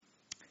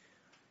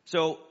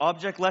So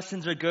object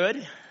lessons are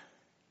good.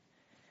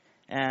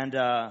 And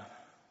I'm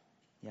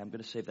going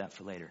to save that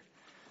for later.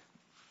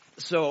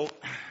 So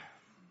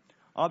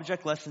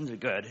object lessons are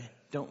good.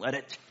 Don't let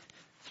it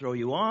throw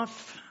you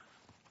off.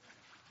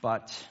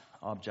 But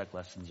object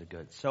lessons are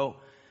good. So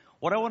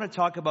what I want to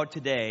talk about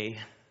today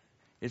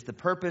is the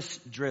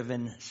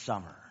purpose-driven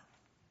summer.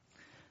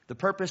 The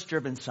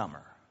purpose-driven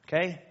summer.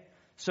 Okay?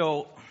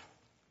 So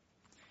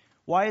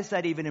why is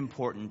that even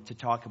important to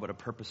talk about a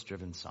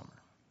purpose-driven summer?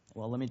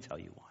 Well, let me tell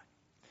you why.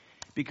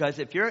 Because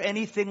if you're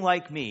anything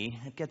like me,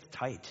 it gets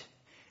tight.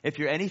 If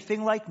you're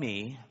anything like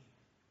me,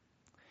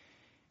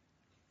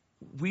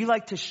 we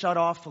like to shut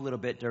off a little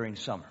bit during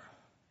summer.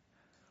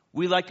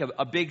 We like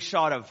a big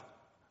shot of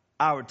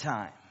our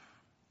time.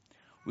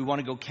 We want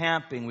to go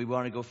camping. We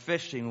want to go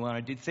fishing. We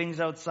want to do things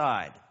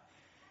outside.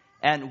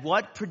 And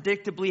what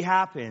predictably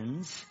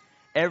happens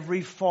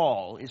every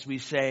fall is we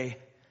say,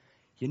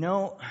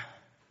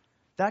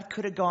 that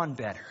could have gone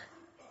better.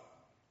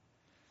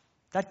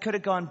 That could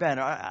have gone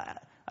better.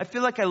 I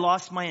feel like I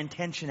lost my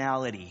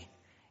intentionality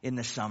in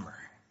the summer.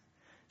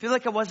 I feel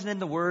like I wasn't in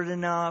the Word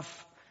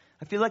enough.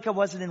 I feel like I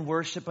wasn't in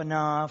worship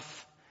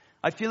enough.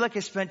 I feel like I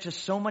spent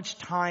just so much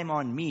time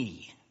on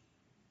me.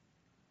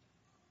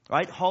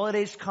 Right?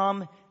 Holidays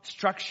come,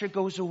 structure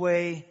goes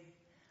away,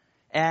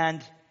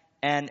 and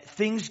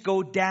things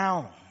go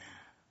down.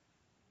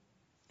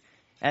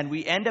 And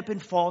we end up in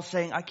fall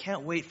saying, I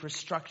can't wait for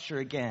structure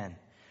again.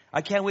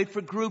 I can't wait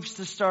for groups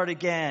to start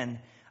again.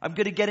 I'm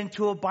going to get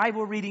into a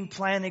Bible reading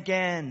plan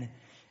again.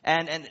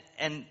 And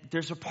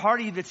there's a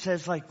party that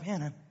says man,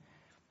 I'm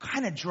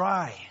kind of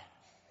dry.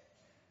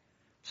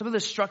 Some of the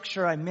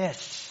structure I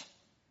miss.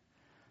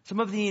 Some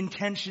of the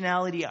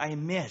intentionality I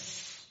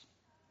miss.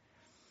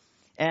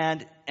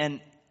 And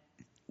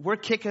we're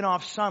kicking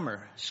off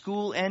summer.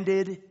 School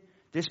ended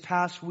this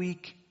past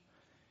week.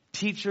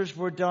 Teachers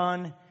were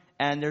done.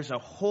 And there's a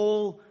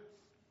whole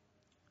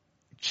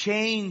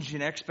change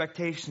in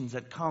expectations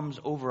that comes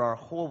over our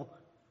whole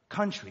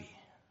country.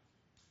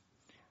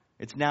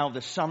 It's now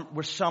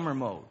we're summer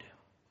mode.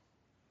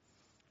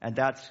 And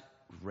that's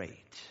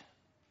great.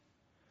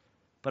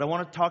 But I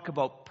want to talk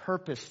about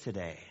purpose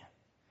today.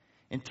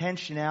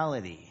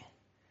 Intentionality.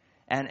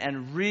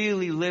 And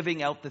really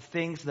living out the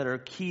things that are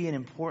key and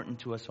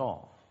important to us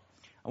all.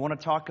 I want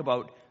to talk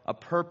about a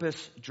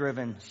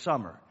purpose-driven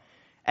summer.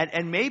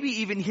 And maybe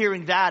even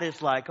hearing that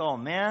is like, oh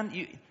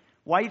man,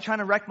 why are you trying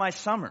to wreck my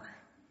summer?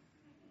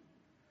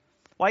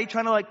 Why are you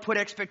trying to put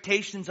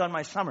expectations on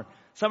my summer?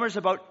 Summer's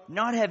about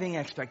not having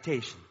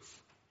expectations.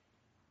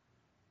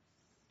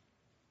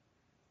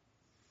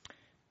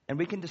 And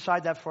we can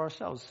decide that for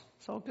ourselves.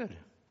 It's all good.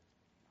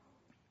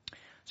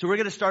 So we're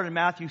going to start in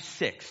Matthew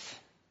 6.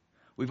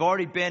 We've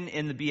already been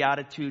in the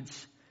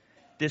Beatitudes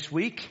this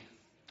week,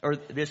 or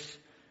this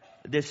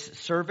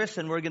service,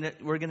 and we're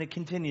going to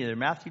continue there.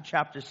 Matthew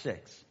chapter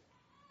 6.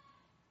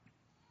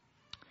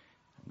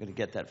 I'm going to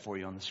get that for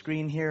you on the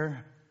screen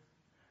here.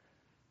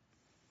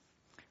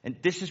 And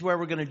this is where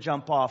we're going to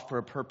jump off for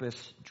a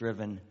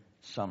purpose-driven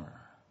summer.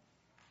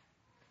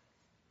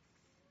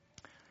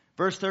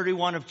 Verse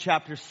 31 of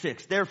chapter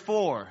 6.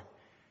 Therefore,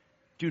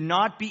 do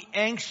not be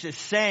anxious,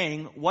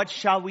 saying, what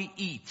shall we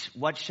eat?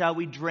 What shall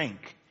we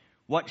drink?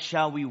 What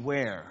shall we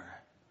wear?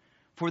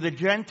 For the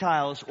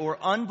Gentiles or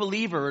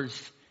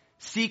unbelievers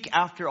seek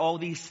after all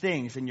these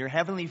things, and your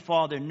heavenly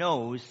Father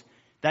knows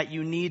that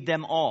you need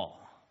them all.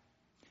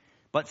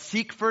 But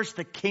seek first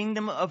the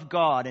kingdom of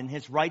God and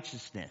His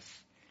righteousness,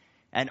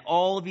 and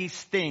all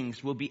these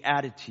things will be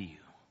added to you.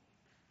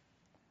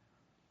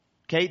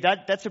 Okay,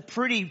 that's a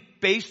pretty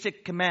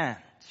basic command.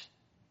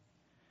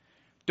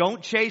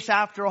 Don't chase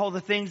after all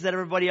the things that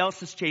everybody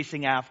else is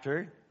chasing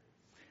after.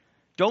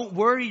 Don't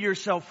worry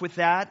yourself with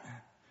that.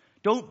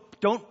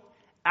 Don't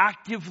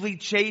actively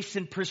chase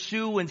and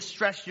pursue and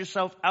stress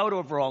yourself out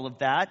over all of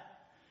that,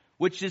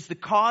 which is the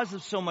cause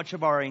of so much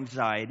of our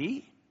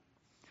anxiety.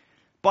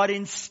 But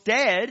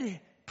instead,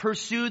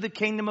 pursue the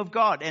kingdom of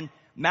God. And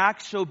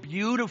Max so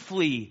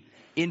beautifully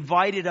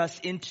invited us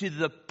into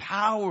the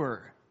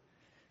power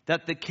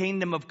that the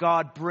kingdom of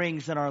God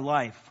brings in our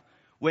life.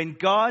 When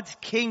God's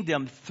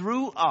kingdom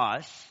through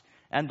us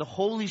and the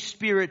Holy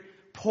Spirit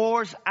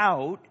pours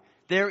out,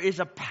 there is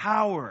a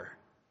power.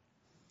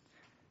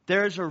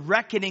 There is a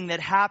reckoning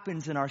that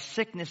happens in our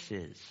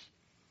sicknesses,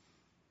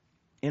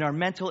 in our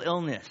mental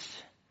illness,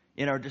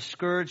 in our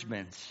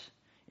discouragements,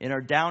 in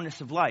our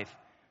downness of life.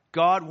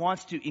 God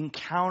wants to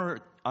encounter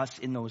us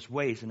in those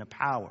ways, in a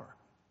power.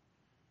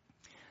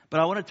 But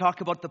I want to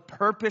talk about the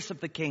purpose of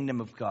the kingdom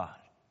of God.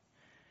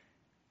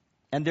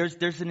 And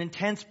there's an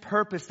intense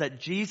purpose that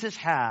Jesus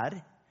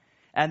had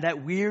and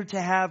that we're to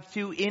have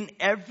too in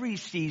every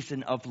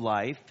season of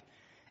life.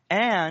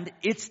 And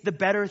it's the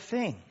better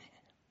thing.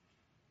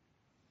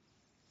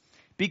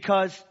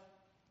 Because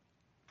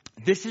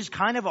this is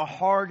kind of a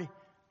hard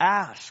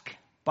ask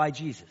by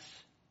Jesus.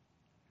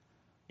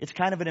 It's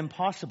kind of an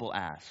impossible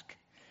ask.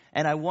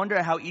 And I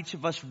wonder how each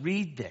of us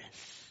read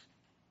this.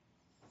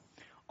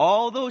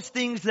 All those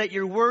things that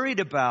you're worried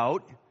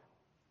about,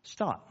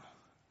 stop.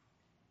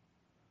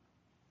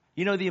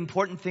 You know the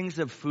important things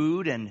of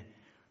food and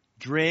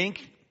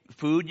drink.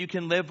 Food, you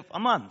can live a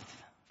month.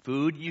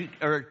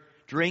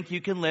 Drink,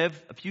 you can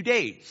live a few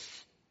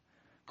days.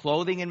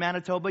 Clothing in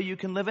Manitoba, you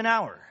can live an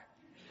hour.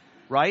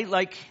 Right?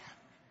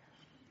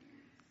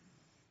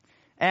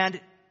 And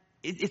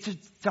it's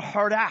a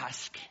hard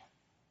ask.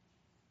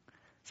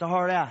 It's a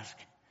hard ask.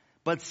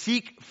 But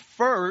seek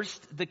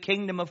first the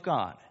kingdom of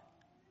God.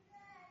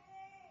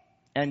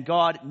 And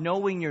God,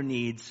 knowing your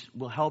needs,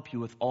 will help you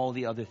with all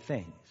the other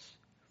things.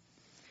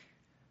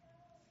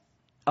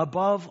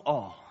 Above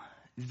all,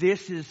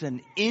 this is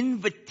an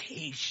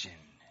invitation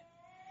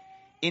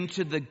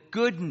into the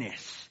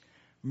goodness,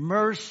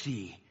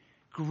 mercy,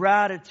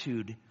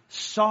 gratitude,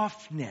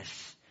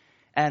 softness,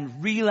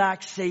 and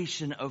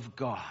relaxation of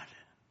God.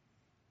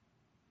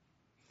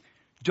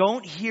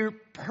 Don't hear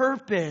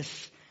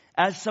purpose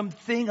as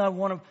something I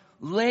want to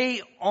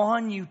lay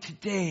on you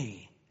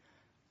today.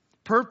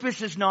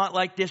 Purpose is not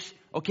like this,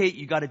 okay,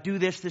 you got to do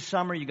this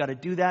summer, you got to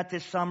do that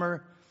this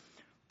summer.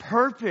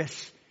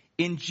 Purpose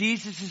in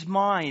Jesus'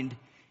 mind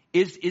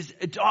is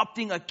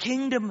adopting a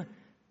kingdom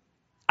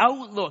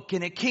outlook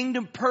and a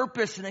kingdom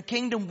purpose and a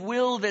kingdom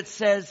will that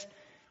says,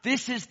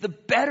 this is the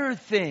better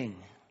thing.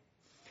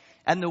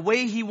 And the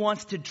way he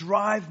wants to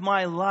drive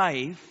my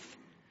life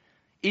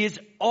is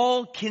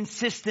all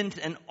consistent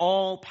and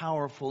all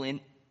powerful in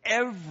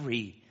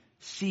every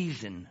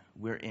season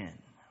we're in.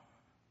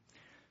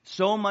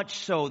 So much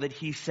so that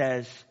he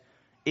says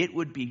it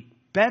would be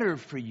better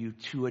for you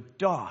to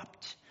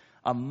adopt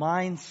a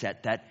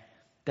mindset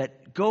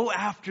that go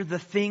after the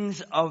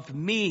things of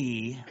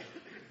me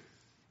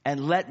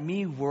and let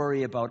me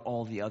worry about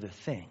all the other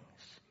things.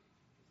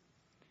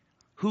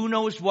 Who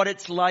knows what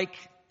it's like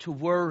to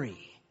worry?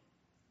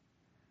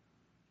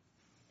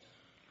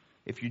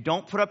 If you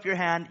don't put up your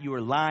hand, you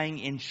are lying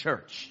in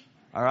church.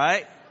 All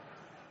right?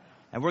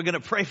 And we're going to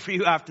pray for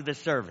you after the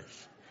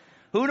service.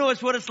 Who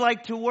knows what it's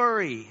like to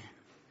worry?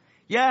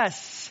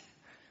 Yes.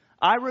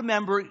 I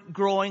remember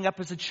growing up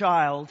as a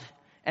child,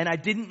 and I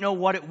didn't know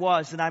what it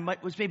was. And I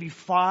was maybe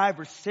 5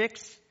 or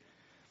 6.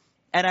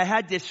 And I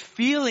had this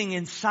feeling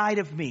inside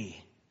of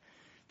me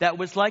that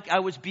was like I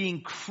was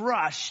being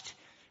crushed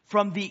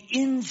from the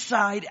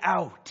inside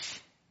out.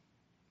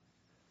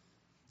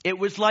 It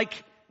was like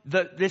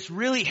this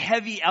really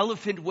heavy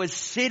elephant was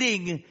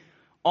sitting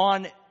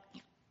on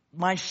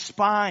my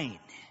spine.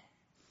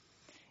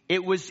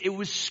 It was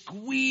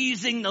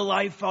squeezing the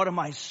life out of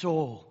my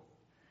soul.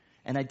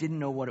 And I didn't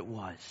know what it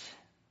was.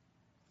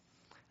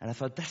 And I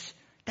thought,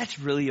 that's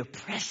really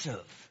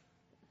oppressive.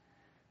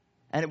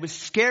 And it was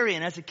scary.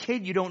 And as a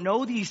kid, you don't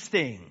know these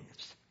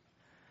things.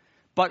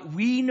 But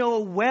we know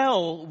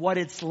well what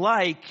it's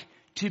like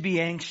to be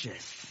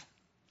anxious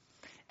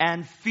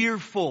and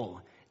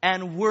fearful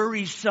and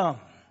worrisome.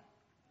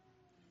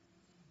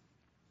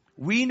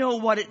 We know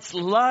what it's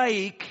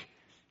like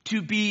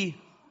to be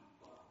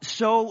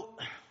so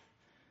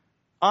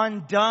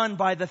undone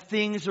by the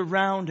things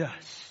around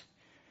us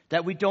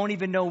that we don't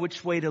even know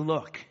which way to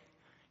look.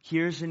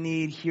 Here's a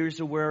need, here's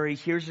a worry,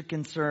 here's a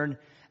concern.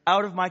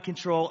 Out of my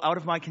control, out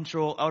of my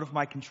control, out of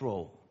my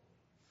control.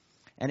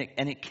 And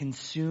it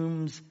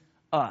consumes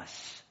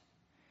us.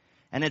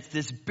 And it's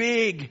this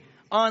big,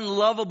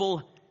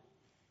 unlovable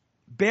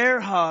bear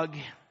hug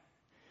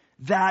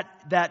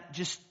that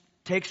just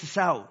takes us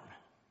out.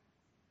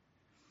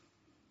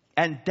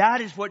 And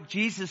that is what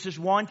Jesus is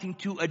wanting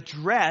to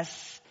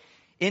address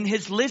in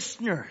his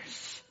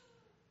listeners.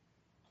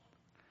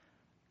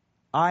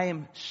 I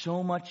am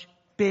so much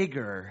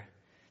bigger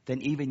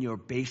than even your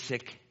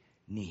basic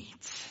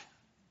needs.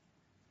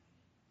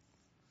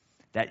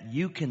 That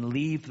you can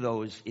leave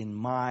those in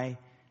my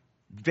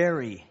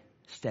very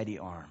steady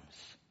arms.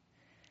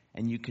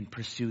 And you can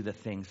pursue the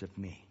things of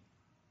me.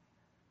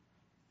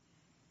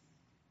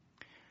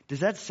 Does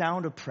that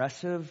sound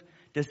oppressive?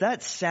 Does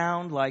that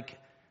sound like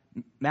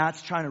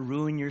Matt's trying to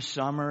ruin your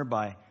summer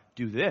by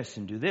do this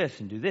and do this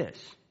and do this?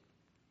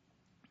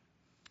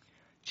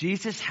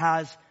 Jesus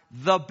has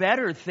the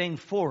better thing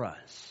for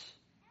us.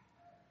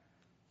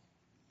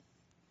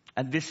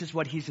 And this is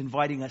what he's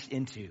inviting us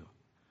into.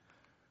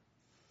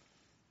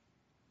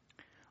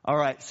 All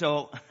right,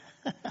 so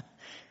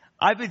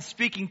I've been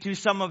speaking to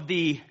some of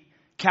the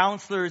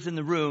counselors in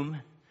the room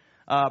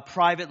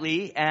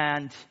privately,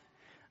 and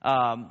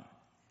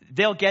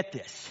they'll get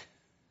this.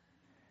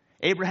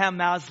 Abraham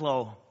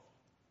Maslow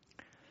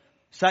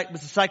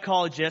was a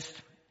psychologist,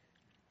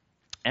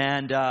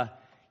 and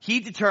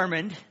he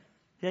determined,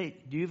 hey,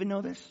 do you even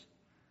know this?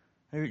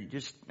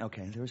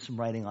 Okay, there was some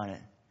writing on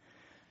it.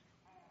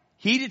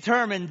 He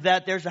determined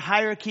that there's a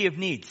hierarchy of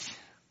needs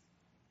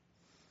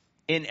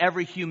in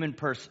every human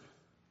person.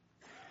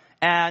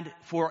 And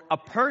for a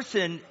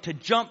person to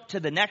jump to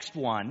the next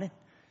one,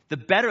 the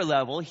better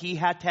level, he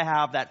had to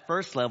have that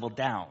first level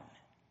down.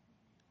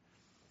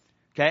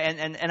 Okay,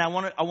 and I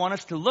want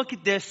us to look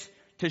at this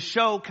to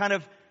show kind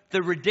of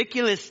the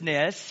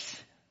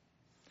ridiculousness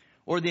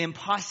or the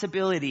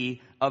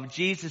impossibility of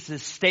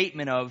Jesus'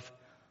 statement of,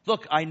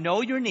 look, I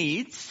know your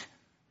needs.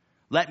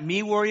 Let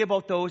me worry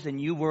about those and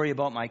you worry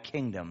about my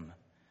kingdom.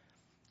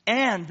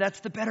 And that's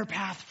the better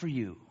path for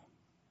you.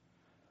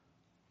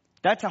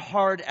 That's a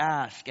hard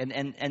ask,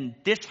 and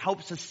this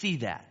helps us see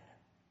that.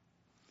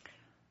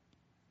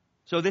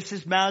 So this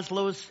is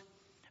Maslow's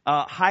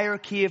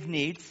hierarchy of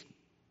needs.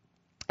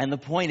 And the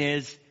point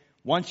is,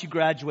 once you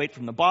graduate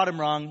from the bottom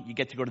rung, you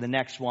get to go to the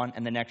next one,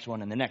 and the next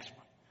one, and the next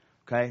one.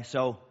 Okay,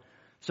 so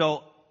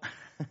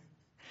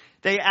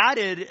we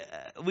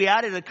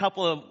added a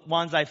couple of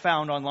ones I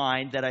found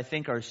online that I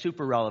think are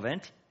super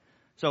relevant.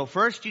 So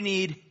first you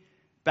need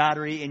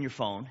battery in your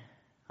phone.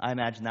 I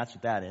imagine that's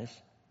what that is.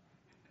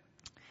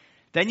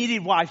 Then you need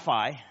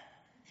Wi-Fi.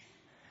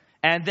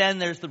 And then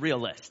there's the real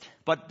list.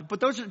 But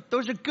those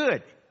are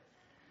good.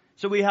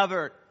 So we have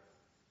our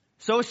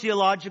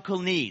sociological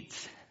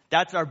needs.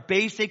 That's our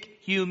basic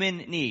human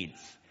needs.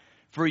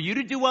 For you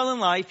to do well in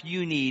life,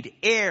 you need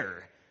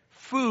air,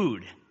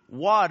 food,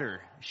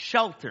 water,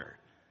 shelter.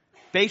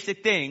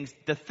 Basic things.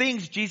 The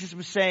things Jesus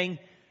was saying,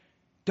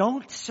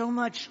 don't so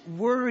much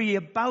worry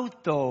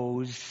about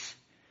those,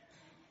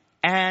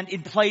 and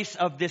in place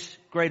of this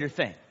greater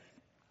thing.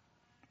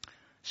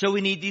 So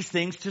we need these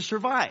things to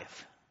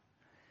survive.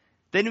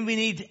 Then we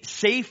need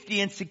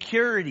safety and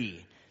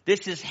security.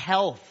 This is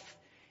health,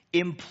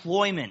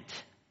 employment,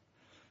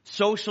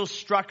 social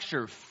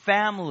structure,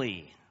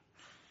 family,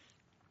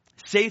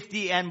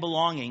 safety and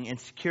belonging and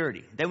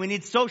security. Then we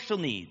need social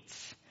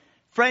needs,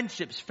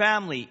 friendships,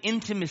 family,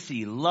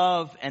 intimacy,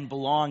 love, and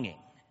belonging.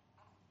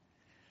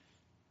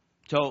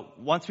 So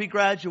once we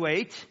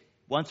graduate,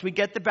 once we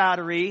get the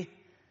battery,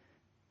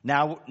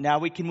 now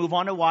we can move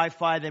on to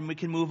Wi-Fi, then we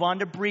can move on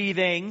to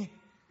breathing,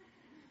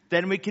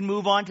 then we can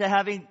move on to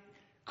having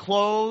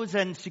clothes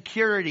and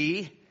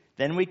security,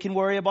 then we can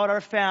worry about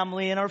our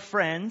family and our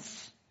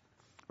friends,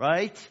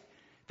 right?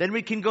 Then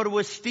we can go to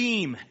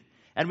esteem,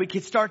 and we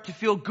can start to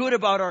feel good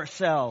about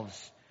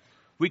ourselves.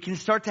 We can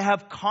start to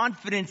have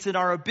confidence in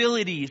our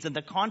abilities and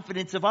the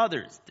confidence of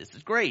others. This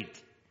is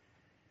great.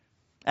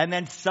 And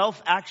then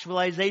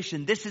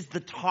self-actualization. This is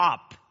the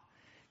top.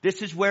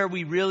 This is where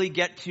we really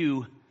get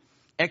to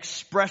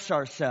express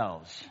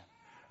ourselves,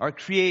 our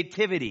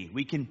creativity.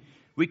 We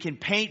can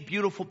paint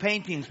beautiful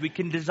paintings. We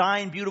can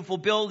design beautiful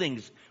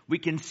buildings. We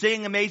can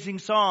sing amazing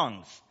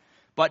songs.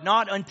 But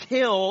not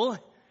until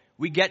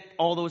we get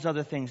all those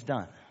other things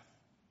done.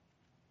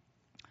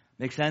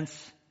 Make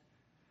sense?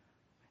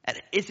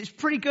 And it's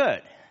pretty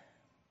good.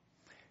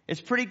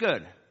 It's pretty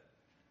good.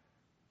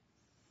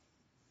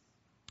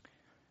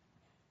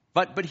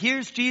 But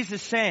here's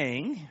Jesus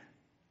saying,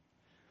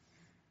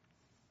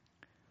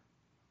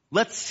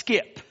 let's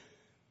skip.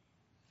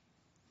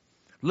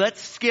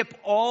 Let's skip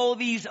all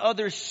these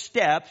other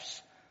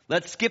steps.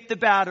 Let's skip the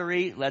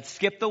battery. Let's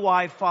skip the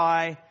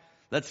Wi-Fi.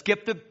 Let's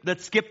skip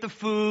the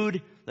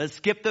food. Let's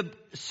skip the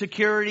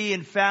security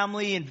and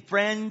family and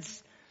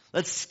friends.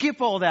 Let's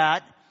skip all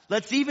that.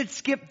 Let's even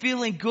skip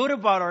feeling good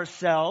about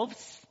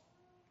ourselves.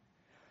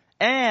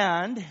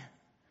 And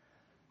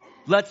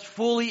let's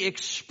fully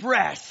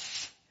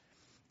express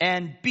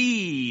and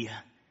be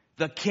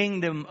the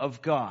kingdom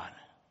of God.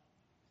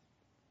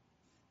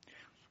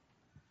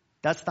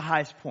 That's the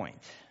highest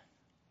point.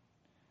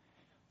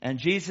 And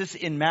Jesus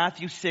in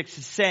Matthew 6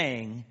 is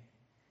saying,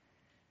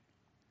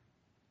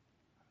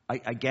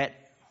 I get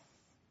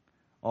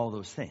all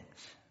those things.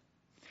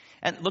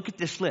 And look at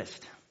this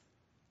list.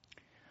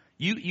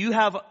 You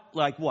have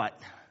like what?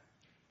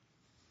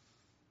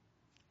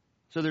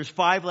 So there's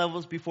 5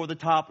 levels before the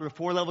top, or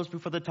 4 levels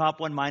before the top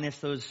one minus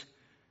those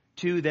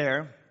 2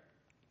 there.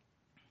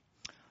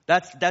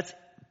 That's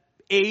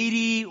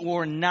 80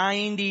 or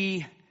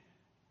 90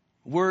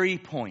 worry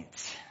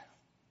points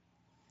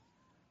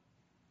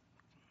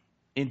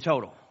in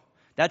total.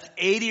 That's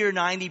 80 or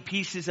 90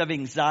 pieces of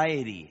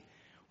anxiety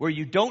where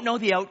you don't know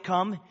the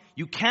outcome,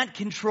 you can't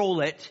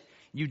control it,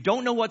 you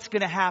don't know what's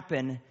going to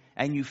happen,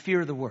 and you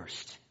fear the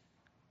worst.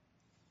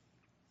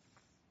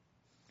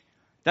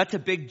 That's a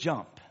big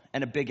jump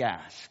and a big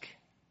ask.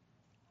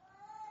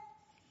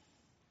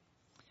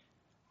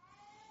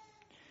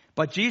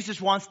 But Jesus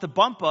wants to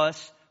bump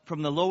us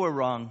from the lower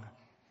rung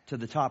to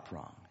the top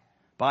rung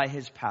by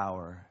His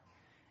power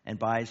and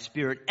by His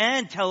Spirit,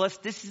 and tell us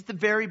this is the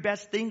very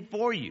best thing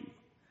for you.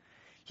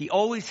 He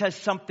always has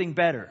something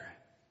better.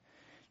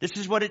 This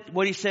is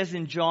what He says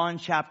in John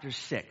chapter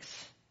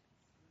 6.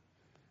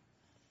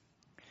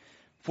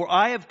 For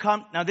I have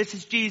come, now this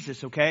is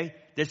Jesus, okay?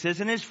 This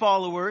isn't His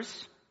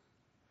followers,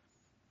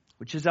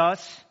 which is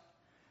us.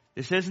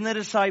 This isn't the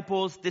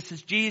disciples. This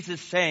is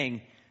Jesus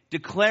saying,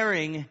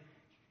 declaring,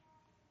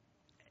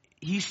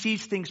 He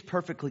sees things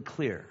perfectly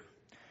clear.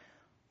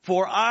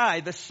 For I,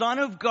 the Son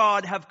of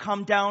God, have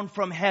come down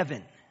from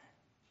heaven,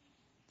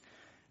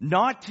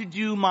 not to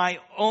do my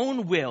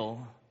own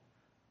will,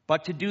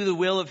 but to do the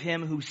will of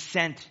Him who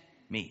sent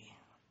me.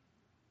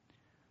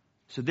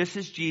 So this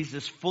is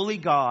Jesus, fully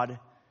God,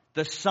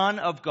 the Son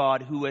of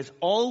God, who has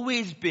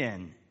always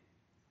been,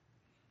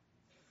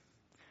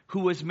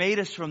 who has made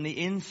us from the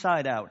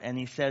inside out. And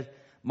He says,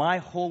 my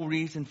whole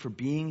reason for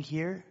being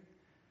here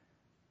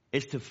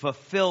is to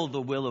fulfill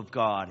the will of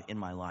God in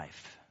my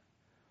life.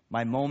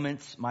 My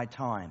moments, my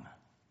time.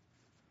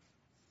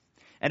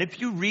 And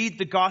if you read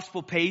the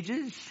gospel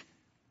pages,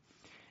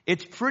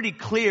 it's pretty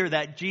clear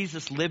that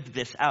Jesus lived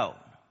this out.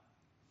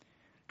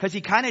 Because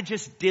he kind of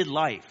just did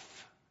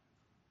life.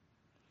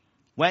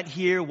 Went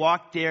here,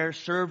 walked there,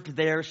 served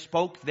there,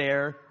 spoke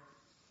there.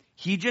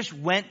 He just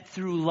went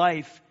through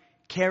life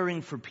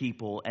caring for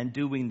people and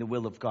doing the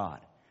will of God.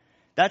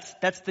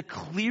 That's the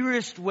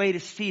clearest way to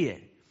see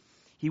it.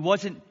 He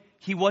wasn't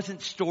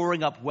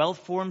storing up wealth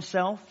for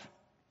himself.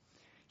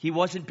 He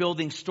wasn't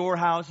building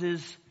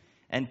storehouses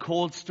and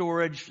cold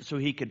storage so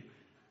he could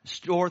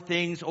store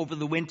things over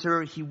the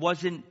winter. He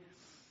wasn't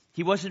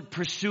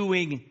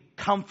pursuing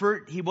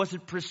comfort. He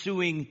wasn't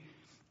pursuing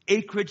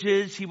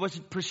acreages. He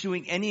wasn't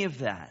pursuing any of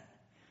that.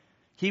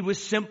 He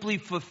was simply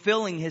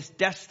fulfilling his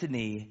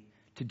destiny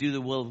to do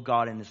the will of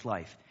God in his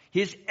life.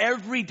 His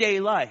everyday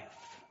life.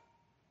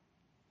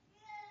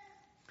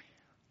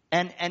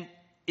 And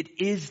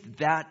it is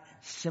that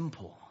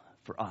simple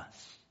for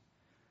us.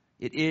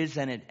 It is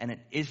and it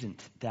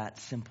isn't that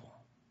simple.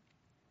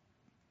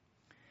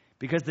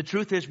 Because the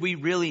truth is, we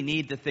really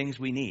need the things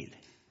we need.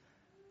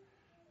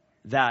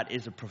 That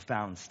is a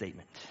profound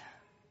statement.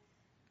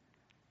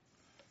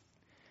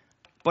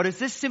 But is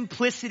this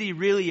simplicity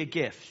really a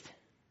gift?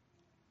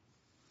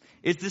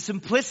 Is the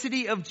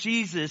simplicity of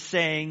Jesus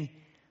saying,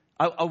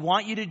 I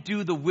want you to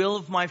do the will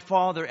of my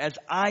Father as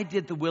I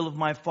did the will of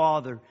my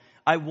Father.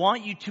 I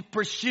want you to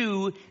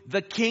pursue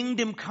the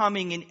kingdom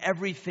coming in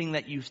everything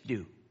that you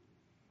do.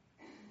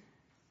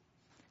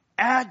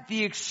 At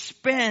the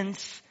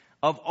expense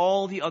of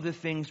all the other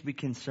things we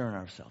concern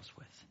ourselves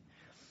with.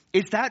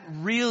 Is that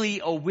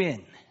really a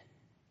win?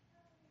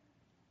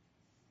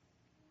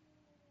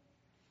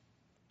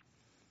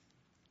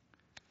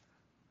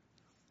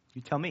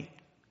 You tell me.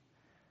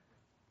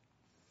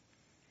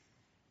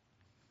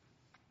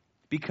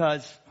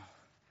 Because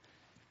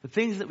the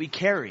things that we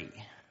carry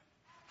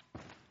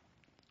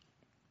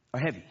are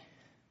heavy.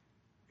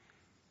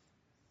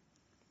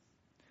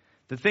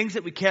 The things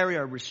that we carry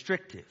are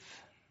restrictive.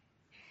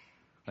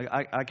 Like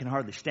I can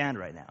hardly stand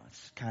right now.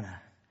 It's kind of...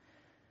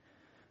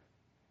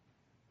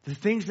 The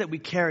things that we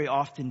carry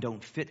often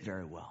don't fit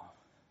very well.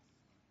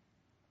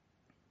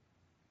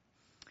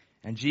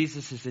 And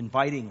Jesus is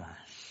inviting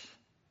us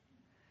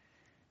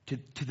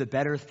to the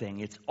better thing.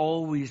 It's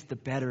always the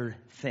better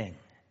thing.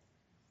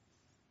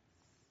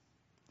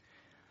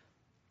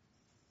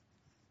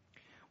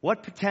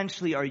 What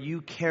potentially are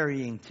you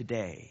carrying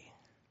today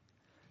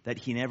that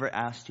he never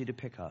asked you to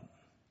pick up?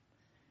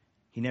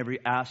 He never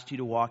asked you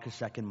to walk a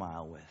second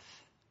mile with.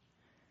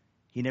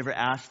 He never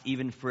asked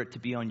even for it to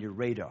be on your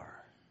radar.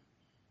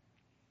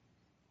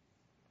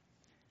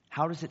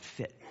 How does it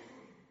fit?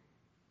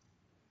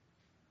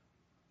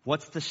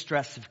 What's the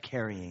stress of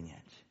carrying it?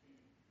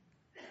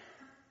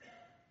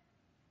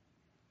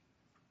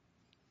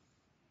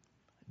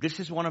 This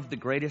is one of the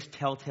greatest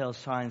telltale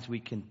signs we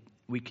can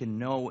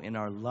know in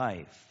our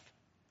life.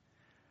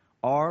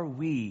 Are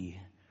we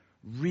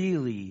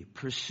really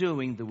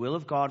pursuing the will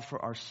of God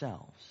for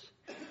ourselves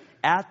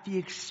at the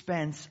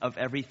expense of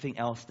everything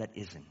else that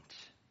isn't?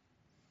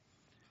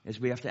 As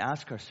we have to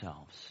ask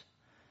ourselves,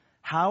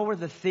 how are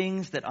the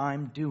things that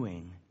I'm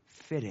doing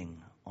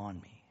fitting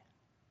on me?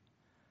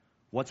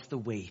 What's the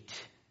weight?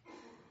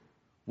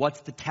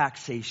 What's the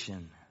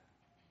taxation?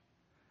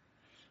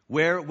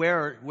 Where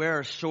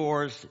are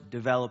sores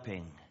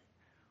developing?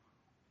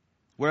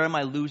 Where am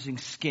I losing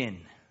skin?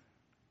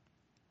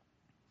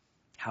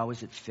 How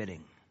is it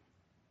fitting?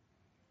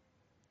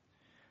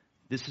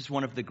 This is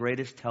one of the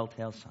greatest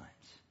telltale signs.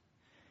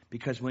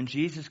 Because when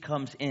Jesus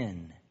comes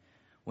in,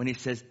 when he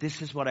says,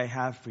 this is what I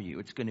have for you,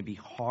 it's going to be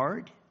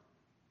hard,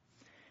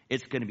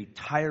 it's going to be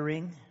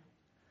tiring,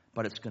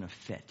 but it's going to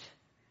fit.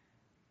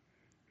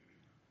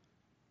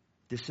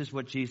 This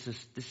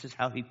is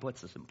how he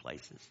puts us in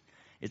places.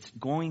 It's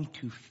going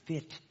to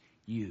fit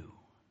you.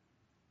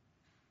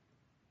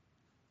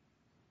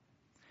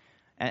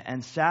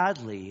 And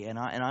sadly, and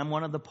I'm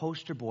one of the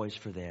poster boys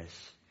for this,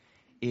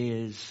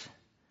 is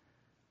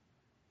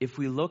if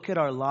we look at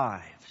our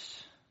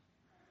lives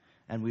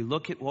and we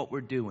look at what we're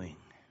doing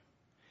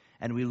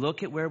and we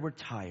look at where we're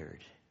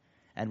tired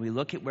and we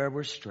look at where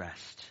we're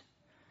stressed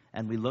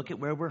and we look at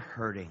where we're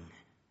hurting,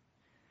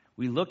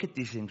 we look at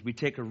these things, we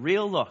take a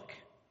real look.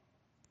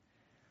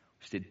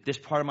 We say, this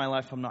part of my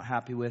life I'm not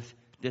happy with,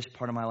 this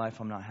part of my life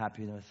I'm not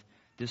happy with,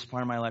 this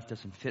part of my life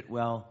doesn't fit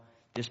well,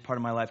 this part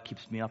of my life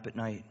keeps me up at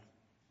night.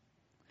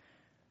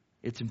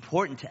 It's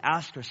important to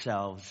ask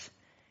ourselves,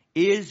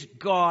 is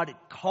God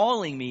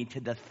calling me to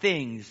the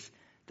things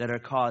that are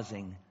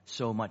causing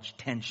so much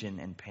tension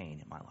and pain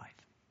in my life?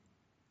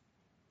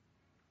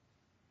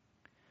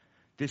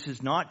 This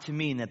is not to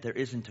mean that there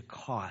isn't a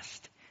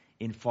cost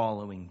in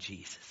following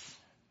Jesus.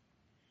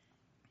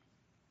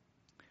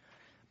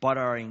 But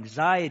our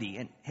anxiety,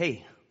 and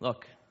hey,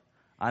 look,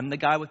 I'm the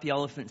guy with the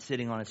elephant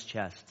sitting on his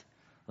chest.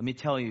 Let me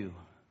tell you,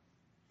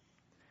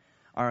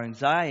 our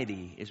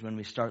anxiety is when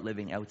we start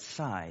living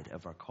outside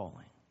of our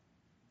calling.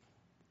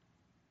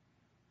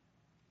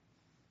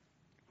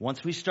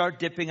 Once we start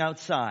dipping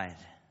outside,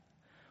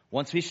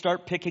 once we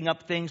start picking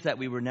up things that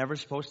we were never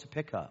supposed to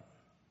pick up,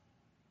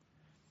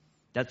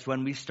 That's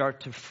when we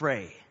start to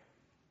fray.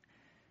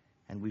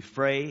 And we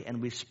fray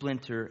and we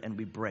splinter and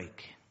we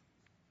break.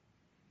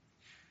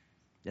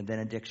 And then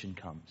addiction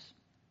comes.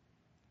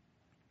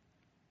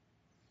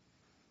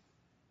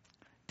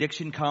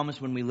 Addiction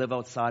comes when we live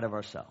outside of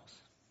ourselves.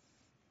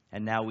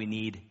 And now we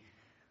need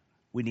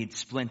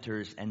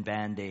splinters and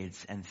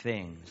Band-Aids and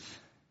things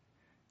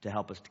to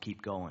help us to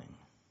keep going.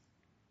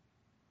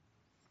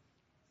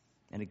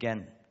 And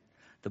again,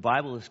 the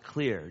Bible is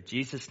clear.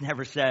 Jesus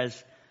never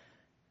says,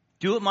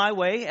 do it my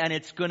way and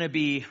it's going to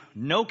be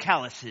no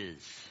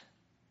calluses.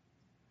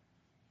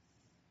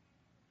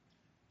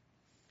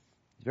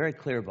 He's very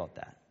clear about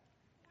that.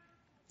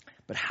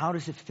 But how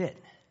does it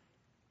fit?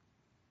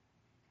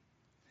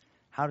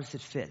 How does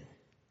it fit?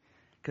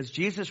 Because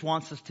Jesus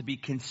wants us to be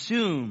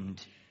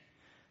consumed,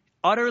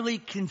 utterly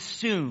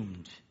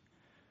consumed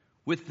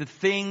with the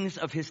things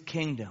of his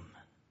kingdom.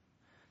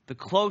 The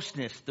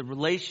closeness, the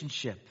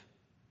relationship,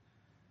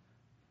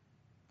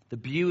 the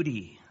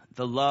beauty,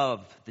 the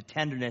love, the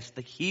tenderness,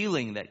 the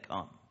healing that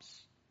comes.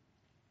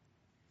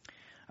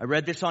 I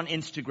read this on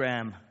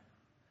Instagram.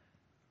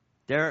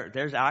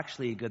 There's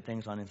actually good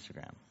things on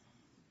Instagram.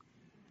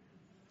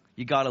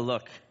 You got to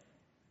look.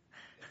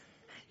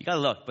 You got to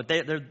look, but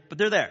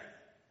they're there.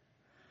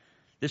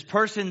 This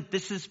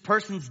is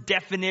person's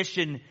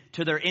definition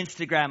to their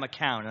Instagram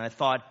account, and I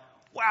thought,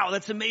 wow,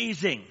 that's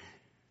amazing.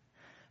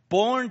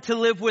 Born to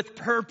live with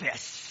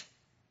purpose.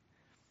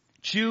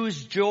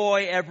 Choose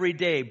joy every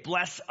day.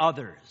 Bless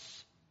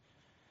others.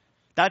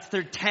 That's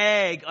their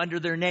tag under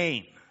their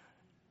name.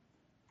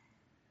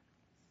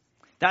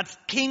 That's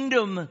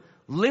kingdom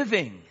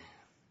living.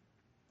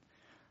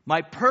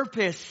 My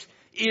purpose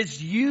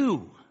is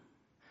you.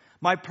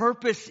 My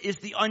purpose is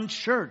the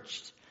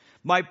unchurched.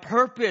 My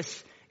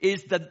purpose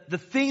is the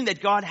thing that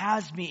God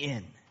has me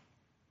in.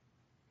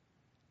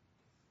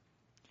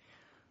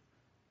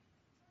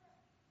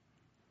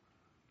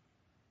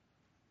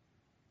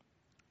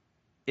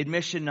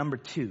 Admission number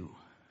 2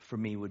 for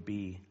me would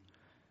be,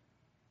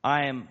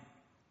 I am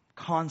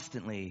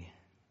constantly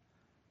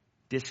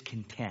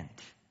discontent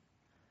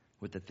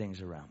with the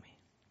things around me.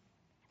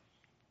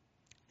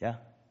 Yeah?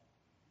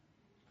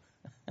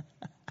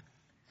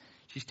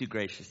 She's too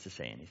gracious to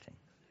say anything.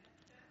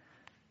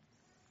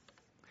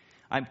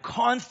 I'm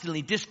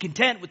constantly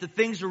discontent with the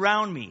things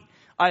around me.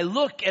 I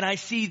look and I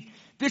see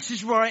this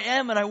is where I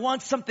am and I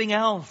want something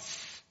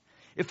else.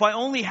 If I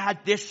only had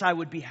this, I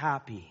would be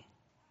happy.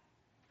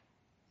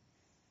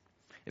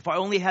 If I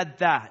only had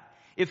that.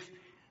 If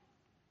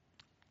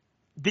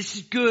this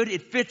is good,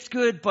 it fits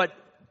good, but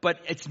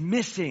it's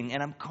missing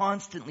and I'm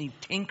constantly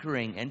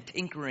tinkering and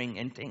tinkering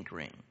and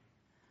tinkering.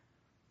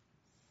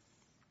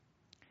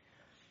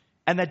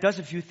 And that does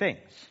a few things.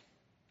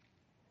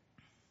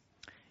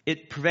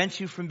 It prevents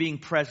you from being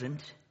present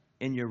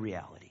in your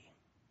reality.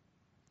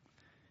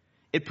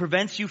 It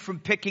prevents you from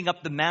picking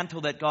up the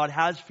mantle that God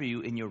has for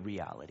you in your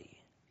reality.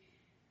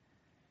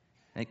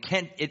 And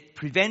it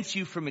prevents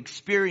you from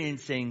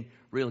experiencing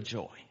real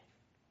joy.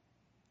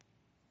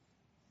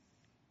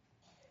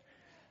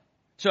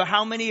 So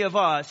how many of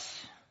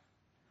us,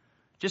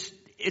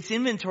 it's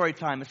inventory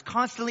time. It's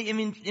constantly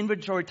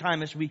inventory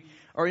time as we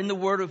are in the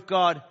Word of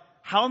God.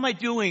 How am I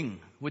doing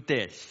with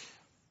this?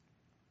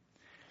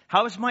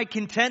 How is my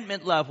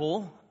contentment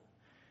level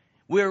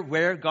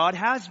where God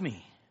has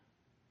me?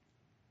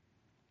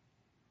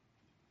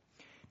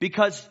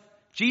 Because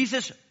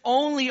Jesus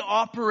only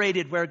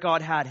operated where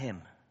God had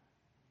him.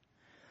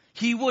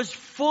 He was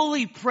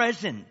fully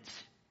present.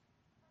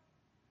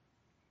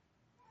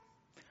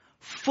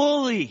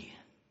 Fully.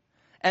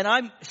 And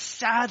I'm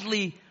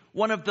sadly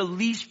one of the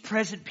least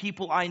present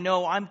people I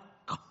know. I'm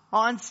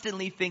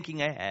constantly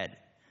thinking ahead.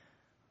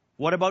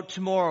 What about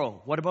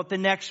tomorrow? What about the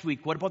next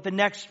week? What about the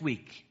next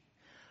week?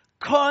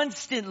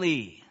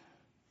 Constantly.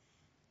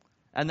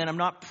 And then I'm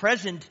not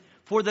present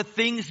for the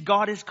things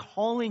God is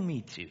calling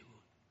me to.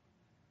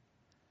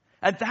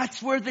 And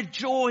that's where the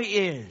joy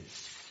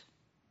is.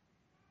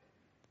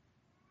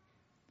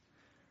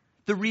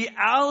 The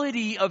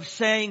reality of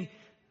saying,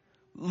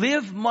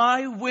 live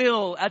my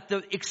will at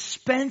the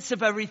expense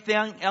of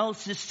everything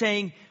else is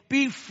saying,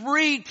 be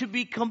free to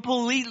be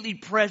completely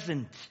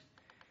present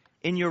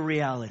in your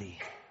reality.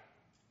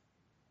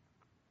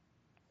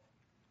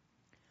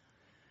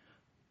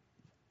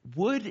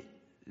 Would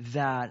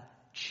that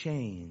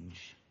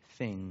change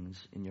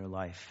things in your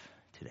life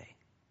today?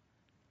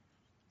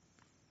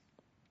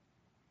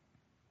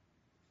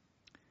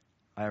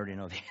 I already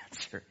know the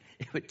answer.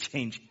 It would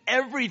change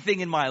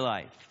everything in my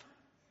life.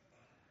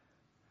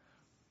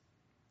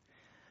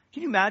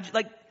 Can you imagine?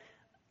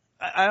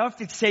 I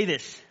often say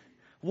this.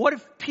 What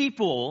if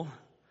people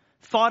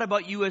thought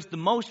about you as the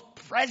most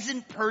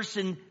present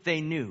person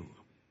they knew?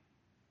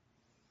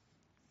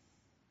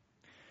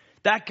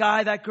 That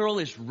guy, that girl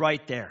is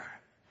right there.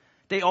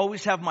 They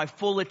always have my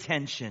full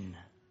attention.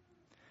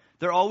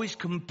 They're always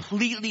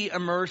completely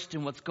immersed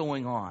in what's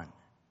going on.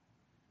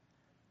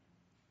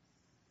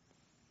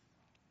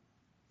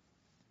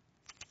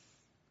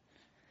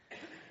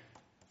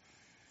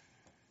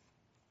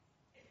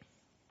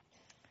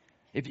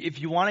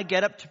 If you want to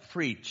get up to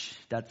preach,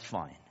 that's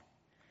fine.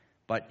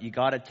 But you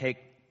got to take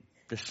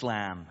the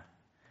slam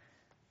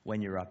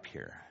when you're up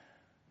here.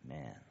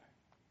 Man.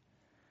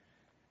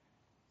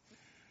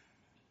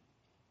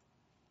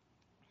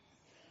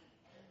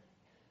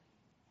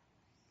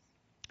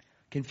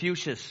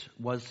 Confucius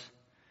was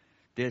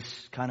this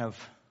kind of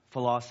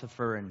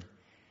philosopher in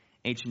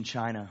ancient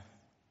China.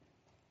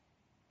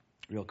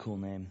 Real cool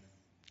name,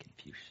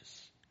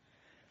 Confucius.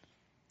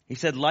 He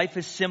said, life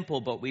is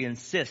simple, but we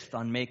insist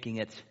on making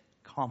it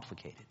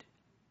complicated.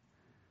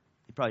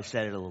 He probably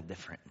said it a little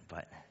different,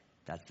 but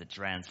that's the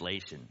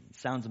translation. It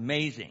sounds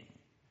amazing.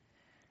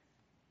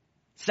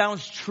 It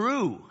sounds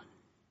true.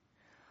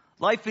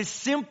 Life is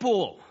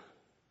simple.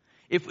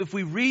 If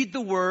we read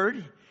the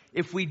Word,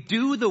 if we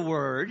do the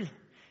Word,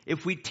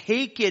 if we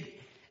take it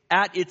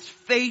at its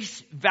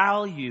face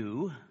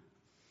value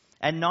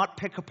and not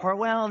pick apart,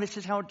 well, this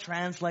is how it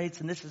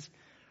translates and this is,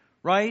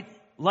 right?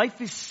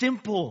 Life is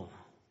simple.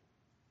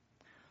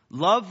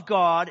 Love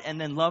God and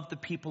then love the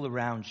people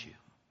around you.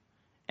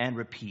 And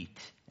repeat,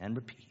 and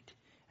repeat,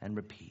 and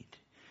repeat.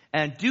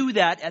 And do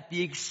that at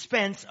the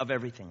expense of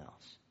everything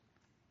else.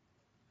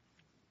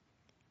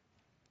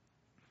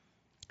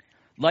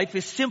 Life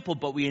is simple,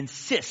 but we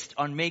insist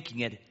on making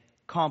it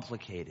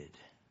complicated.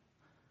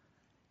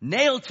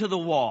 Nailed to the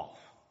wall.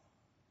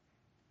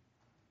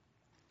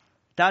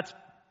 That's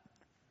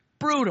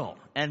brutal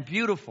and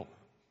beautiful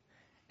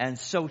and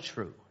so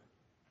true.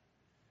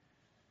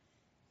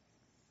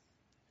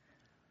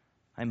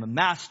 I'm a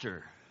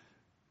master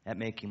at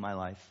making my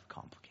life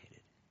complicated.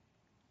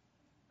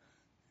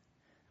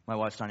 My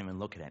wife's not even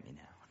looking at me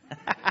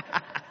now.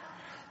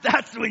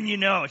 That's when you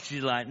know.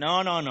 She's like, no,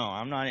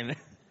 I'm not even.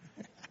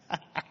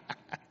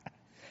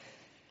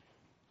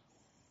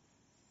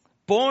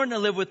 Born to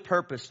live with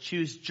purpose.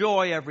 Choose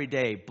joy every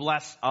day.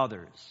 Bless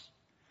others.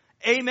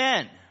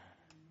 Amen.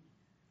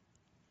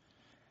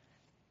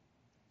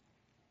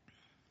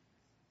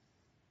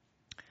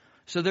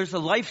 So there's a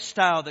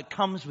lifestyle that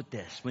comes with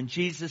this. When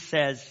Jesus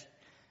says,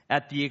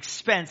 at the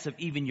expense of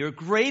even your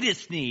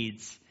greatest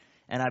needs,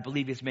 and I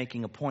believe he's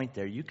making a point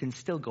there, you can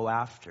still go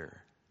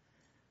after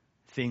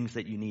things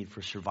that you need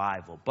for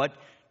survival. But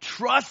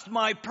trust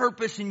my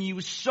purpose in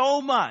you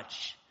so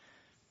much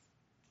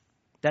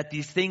that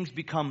these things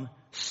become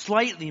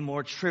slightly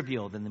more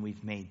trivial than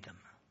we've made them.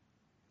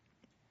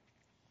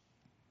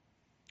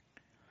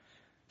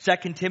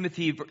 2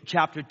 Timothy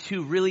chapter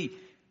 2 really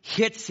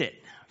hits it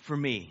for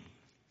me.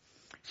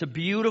 It's a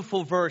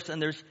beautiful verse,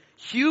 and there's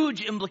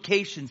huge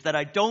implications that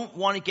I don't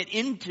want to get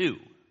into.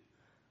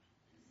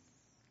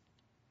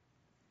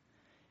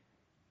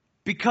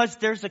 Because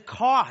there's a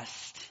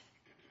cost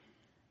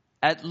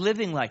at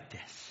living like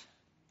this.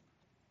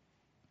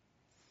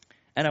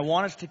 And I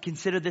want us to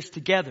consider this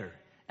together.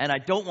 And I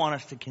don't want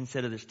us to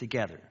consider this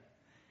together.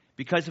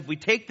 Because if we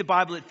take the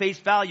Bible at face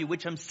value,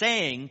 which I'm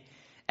saying,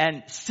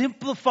 and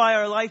simplify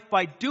our life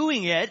by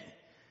doing it,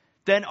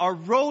 then our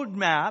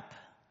roadmap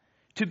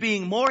to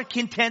being more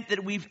content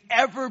than we've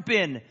ever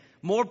been,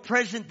 more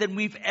present than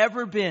we've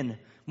ever been,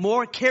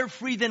 more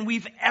carefree than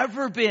we've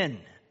ever been,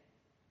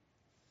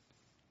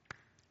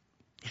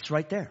 it's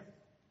right there.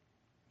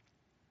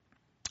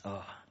 2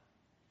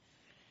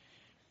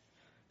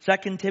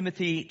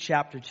 Timothy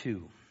chapter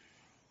 2.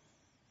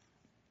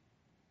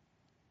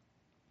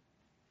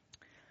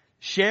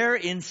 Share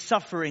in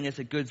suffering as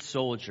a good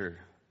soldier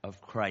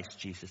of Christ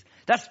Jesus.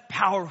 That's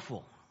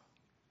powerful.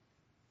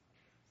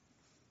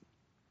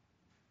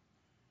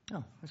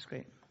 Oh, that's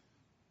great.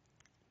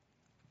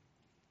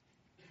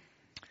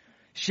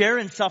 Share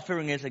in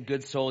suffering as a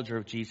good soldier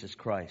of Jesus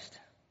Christ.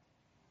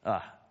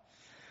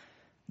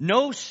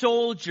 No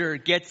soldier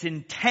gets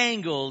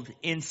entangled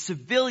in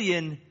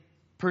civilian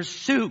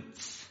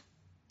pursuits.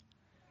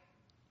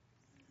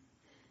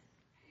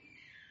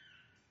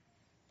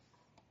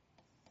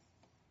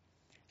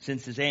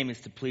 Since his aim is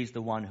to please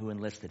the one who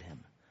enlisted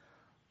him.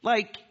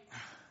 Like,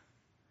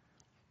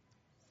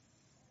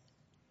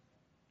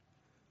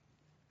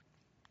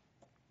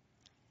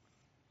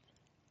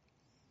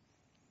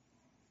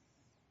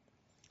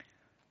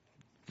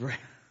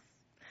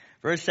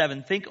 verse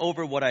 7, think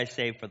over what I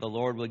say, for the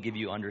Lord will give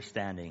you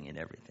understanding in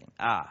everything.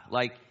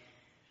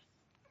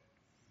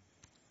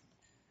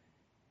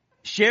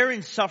 Share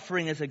in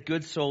suffering as a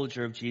good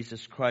soldier of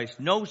Jesus Christ.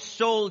 No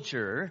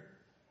soldier,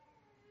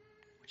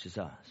 which is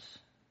us,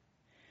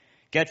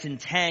 gets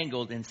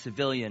entangled in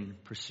civilian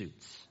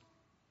pursuits.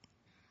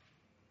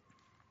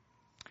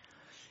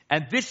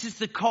 And this is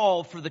the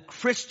call for the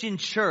Christian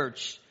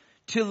church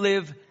to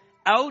live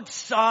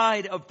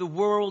outside of the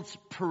world's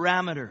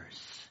parameters.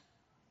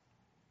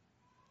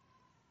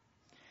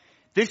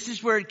 This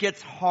is where it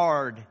gets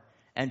hard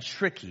and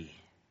tricky.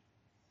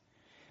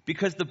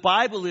 Because the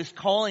Bible is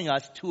calling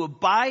us to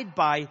abide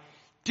by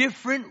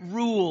different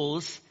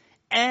rules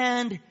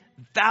and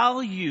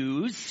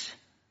values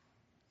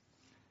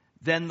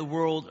than the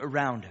world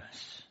around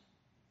us.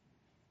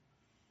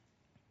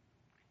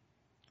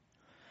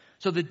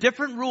 So the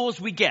different rules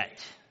we get,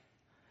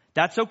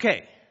 that's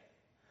okay.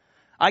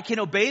 I can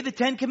obey the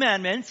 10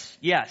 Commandments,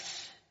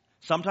 yes.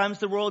 Sometimes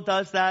the world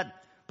does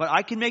that, but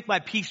I can make my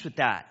peace with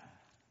that.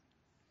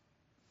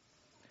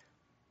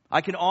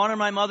 I can honor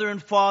my mother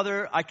and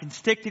father. I can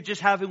stick to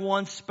just having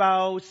one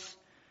spouse.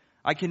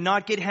 I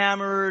cannot get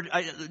hammered.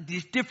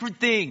 These different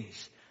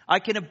things. I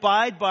can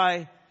abide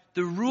by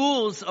the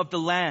rules of the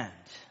land.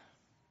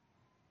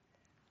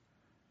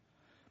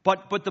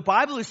 But the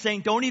Bible is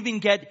saying don't even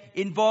get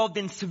involved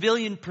in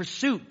civilian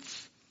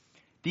pursuits.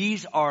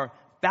 These are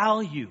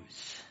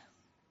values,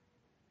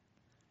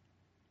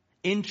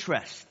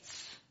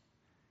 interests,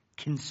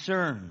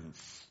 concerns.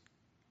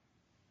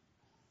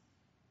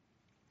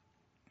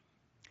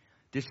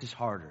 This is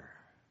harder.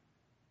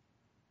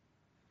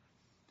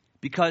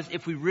 Because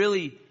if we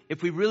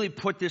really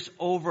put this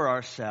over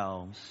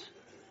ourselves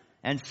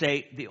and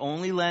say the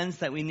only lens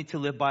that we need to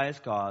live by is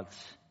God's,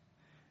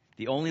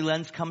 the only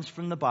lens comes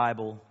from the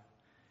Bible,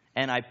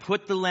 and I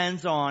put the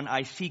lens on,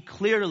 I see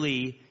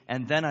clearly,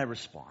 and then I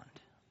respond.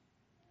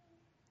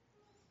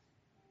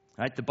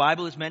 Right? The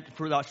Bible is meant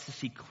for us to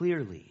see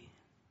clearly.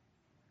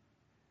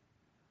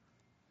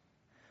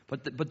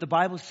 But the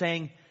Bible is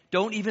saying,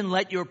 don't even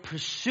let your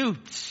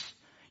pursuits,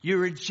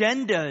 your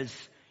agendas,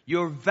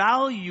 your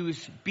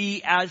values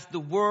be as the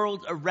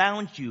world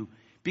around you,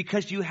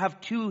 because you have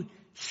two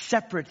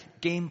separate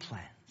game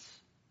plans.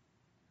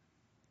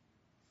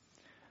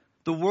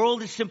 The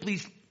world is simply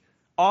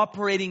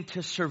operating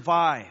to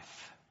survive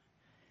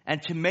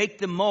and to make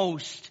the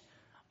most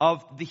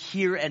of the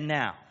here and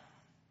now.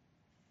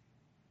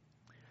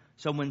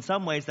 So in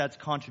some ways that's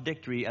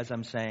contradictory, as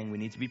I'm saying we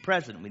need to be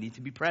present. We need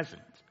to be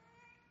present.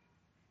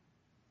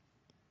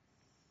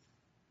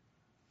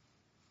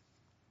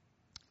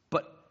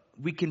 But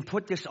we can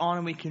put this on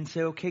and we can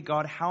say, okay,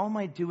 God, how am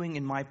I doing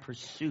in my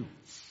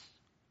pursuits?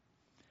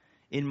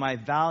 In my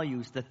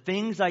values, the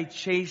things I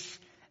chase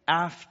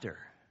after?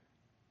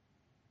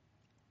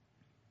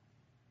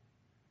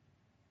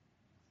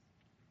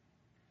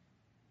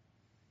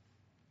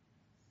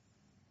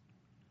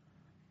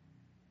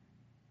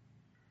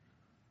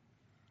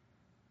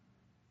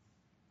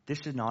 This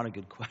is not a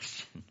good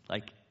question.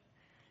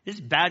 This is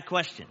a bad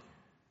question.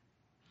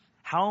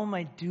 How am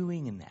I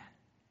doing in that?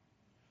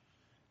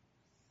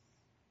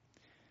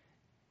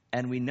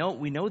 And we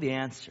know the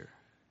answer.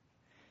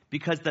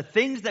 Because the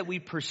things that we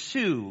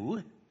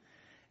pursue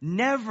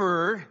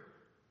never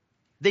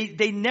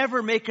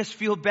make us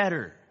feel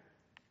better.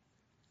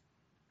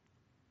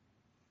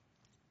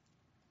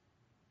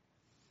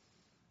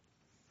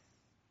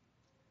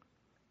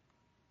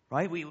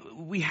 Right?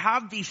 We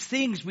have these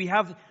things. We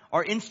have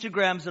our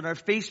Instagrams and our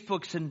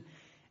Facebooks,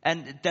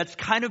 and that's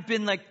kind of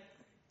been like,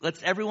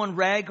 let's everyone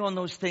rag on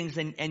those things.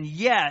 And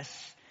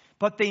yes,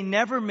 but they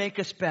never make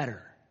us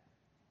better.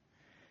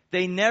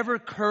 They never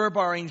curb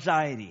our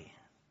anxiety.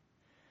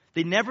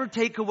 They never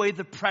take away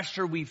the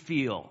pressure we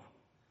feel.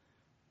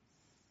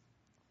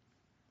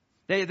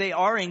 They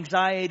are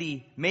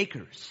anxiety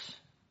makers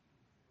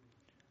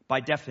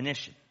by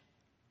definition.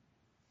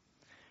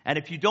 And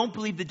if you don't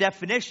believe the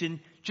definition,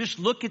 just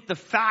look at the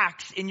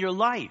facts in your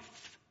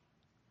life.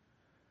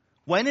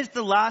 When is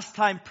the last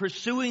time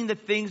pursuing the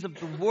things of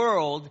the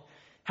world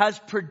has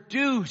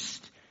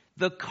produced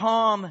the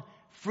calm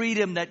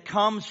freedom that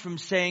comes from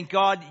saying,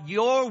 God,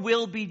 your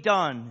will be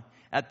done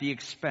at the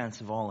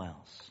expense of all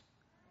else?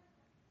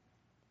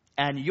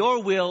 And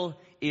your will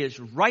is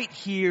right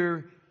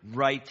here,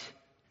 right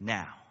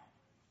now.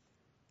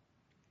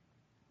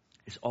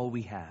 It's all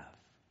we have.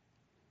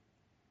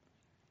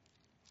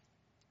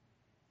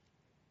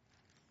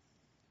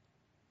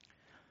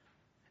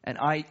 And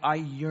I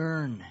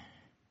yearn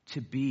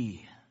to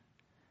be,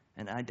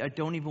 and I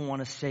don't even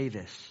want to say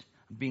this,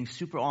 I'm being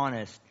super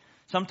honest.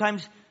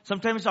 Sometimes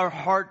our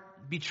heart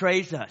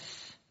betrays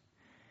us.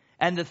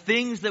 And the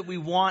things that we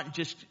want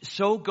just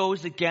so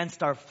goes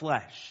against our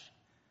flesh.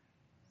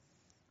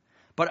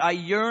 But I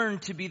yearn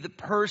to be the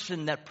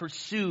person that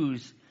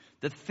pursues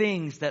the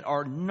things that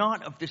are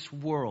not of this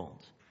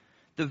world.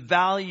 The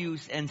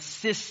values and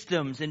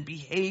systems and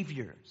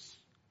behaviors.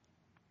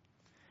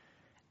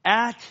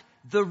 At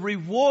the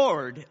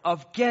reward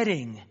of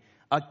getting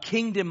a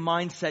kingdom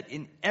mindset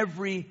in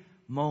every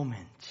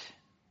moment.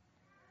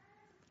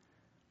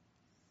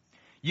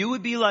 You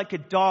would be like a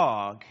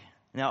dog.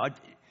 Now,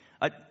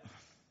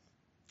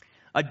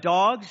 a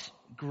dog's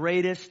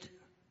greatest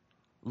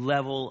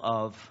level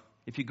of,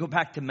 if you go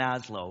back to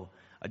Maslow,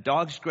 a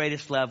dog's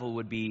greatest level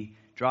would be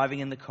driving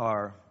in the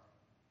car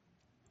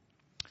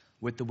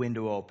with the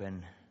window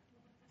open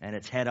and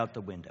its head out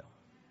the window.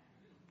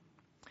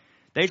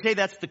 They say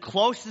that's the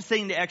closest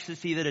thing to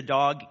ecstasy that a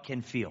dog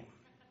can feel.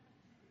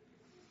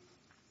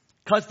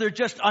 Because they're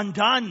just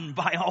undone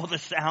by all the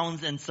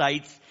sounds and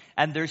sights,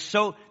 and they're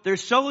so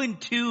in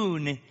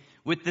tune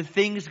with the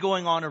things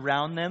going on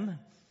around them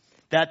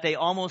that they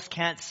almost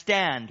can't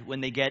stand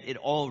when they get it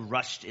all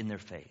rushed in their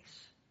face.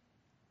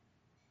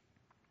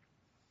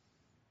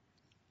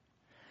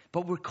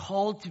 But we're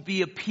called to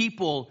be a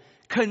people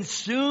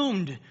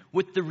consumed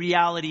with the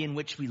reality in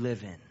which we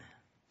live in.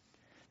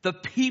 The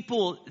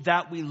people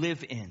that we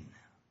live in.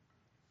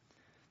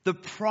 The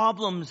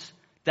problems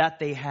that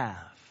they have.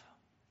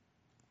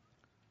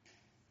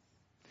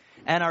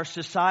 And our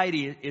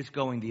society is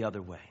going the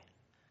other way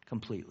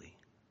completely.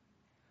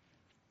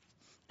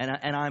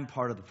 And I'm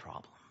part of the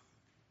problem.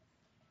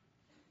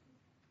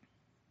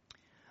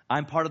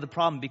 I'm part of the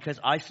problem because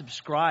I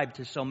subscribe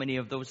to so many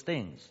of those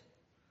things.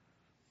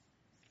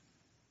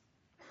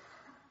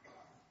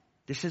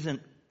 This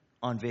isn't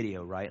on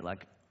video, right?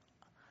 Like,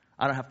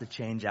 I don't have to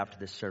change after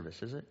this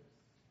service, is it?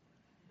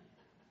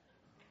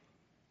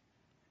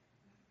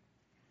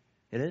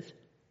 It is?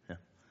 Yeah.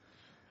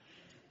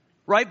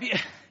 Right?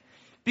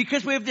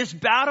 Because we have this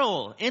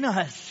battle in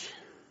us.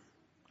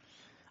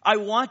 I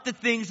want the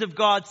things of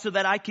God so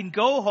that I can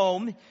go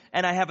home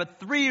and I have a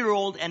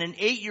 3-year-old and an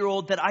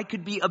 8-year-old that I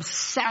could be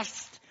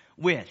obsessed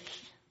with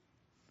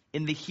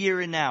in the here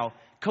and now,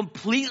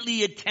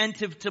 completely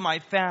attentive to my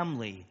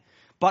family.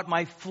 But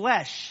my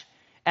flesh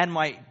and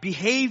my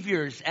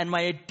behaviors and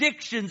my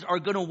addictions are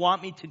going to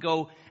want me to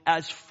go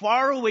as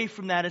far away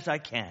from that as I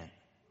can.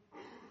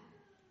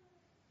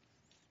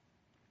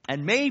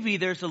 And maybe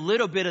there's a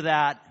little bit of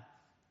that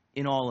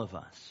in all of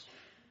us.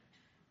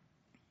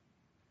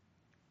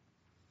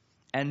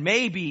 And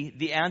maybe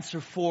the answer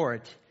for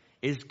it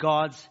is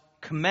God's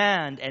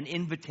command and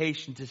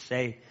invitation to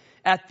say,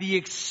 at the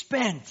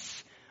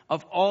expense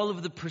of all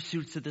of the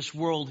pursuits of this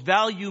world,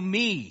 value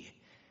me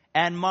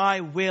and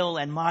my will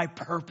and my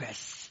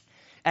purpose.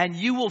 And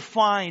you will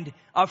find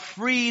a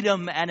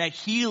freedom and a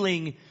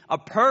healing, a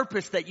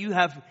purpose that you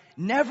have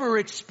never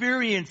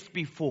experienced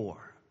before.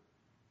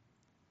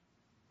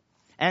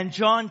 And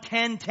John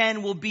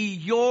 10:10 will be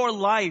your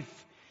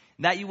life,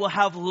 that you will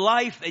have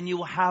life and you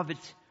will have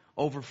it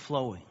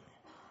overflowing.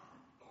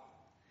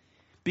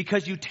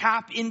 Because you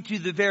tap into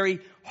the very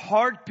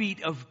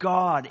heartbeat of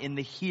God in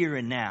the here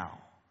and now.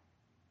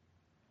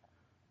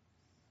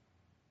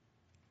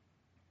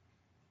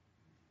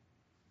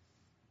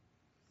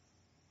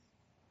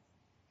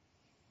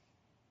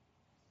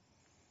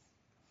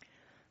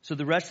 So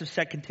the rest of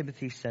 2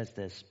 Timothy says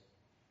this.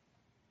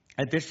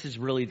 And this is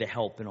really the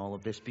help in all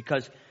of this.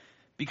 Because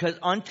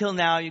until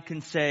now you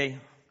can say,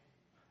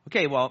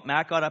 okay, well,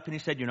 Matt got up and he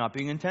said, you're not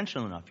being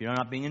intentional enough. You're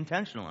not being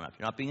intentional enough.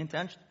 You're not being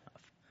intentional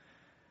enough.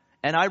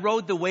 And I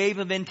rode the wave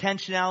of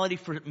intentionality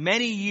for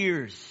many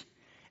years.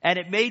 And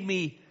it made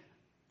me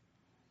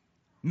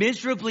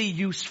miserably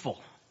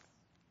useful.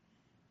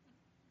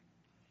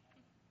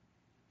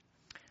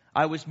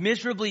 I was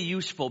miserably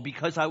useful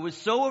because I was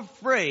so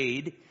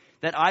afraid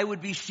that I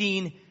would be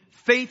seen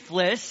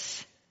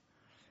faithless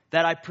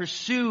that I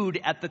pursued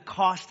at the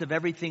cost of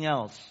everything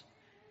else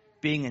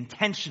being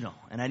intentional.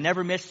 And I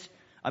never missed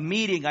a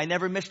meeting. I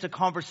never missed a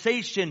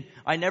conversation.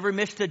 I never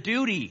missed a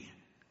duty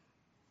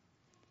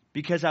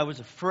because I was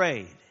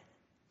afraid.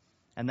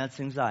 And that's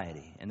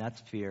anxiety. And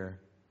that's fear.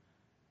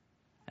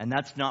 And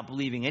that's not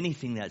believing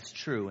anything that's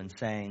true and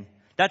saying,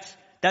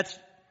 that's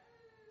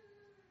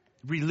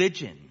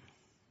religion.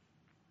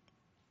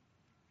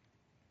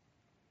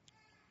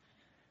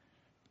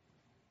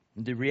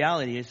 The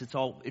reality is it's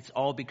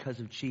all because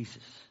of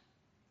Jesus.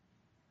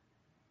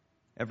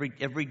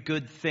 Every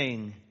good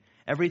thing,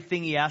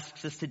 everything he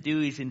asks us to do,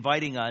 he's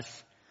inviting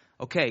us,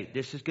 okay,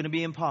 this is going to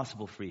be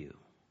impossible for you.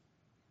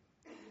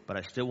 But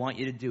I still want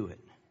you to do it.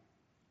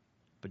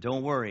 But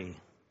don't worry,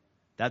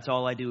 that's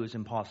all I do is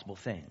impossible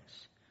things.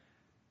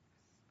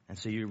 And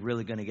so you're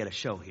really going to get a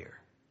show here.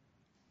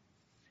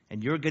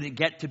 And you're going to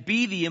get to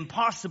be the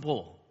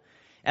impossible.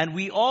 And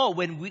we all,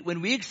 when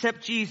we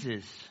accept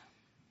Jesus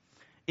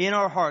in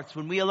our hearts,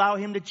 when we allow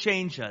him to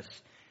change us,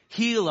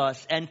 heal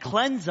us, and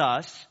cleanse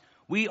us,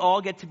 we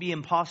all get to be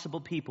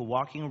impossible people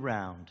walking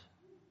around.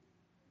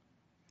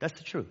 That's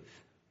the truth.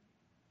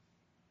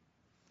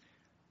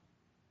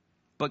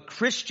 But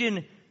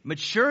Christian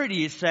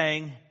maturity is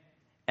saying,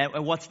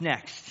 and what's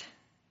next?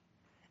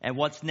 And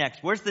what's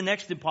next? Where's the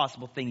next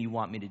impossible thing you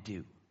want me to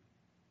do?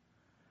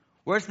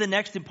 Where's the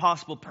next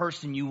impossible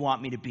person you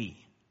want me to be?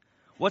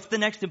 What's the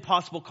next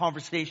impossible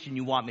conversation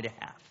you want me to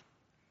have?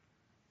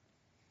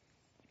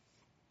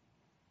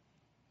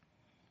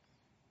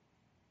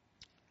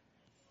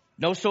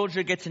 No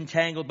soldier gets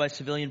entangled by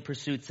civilian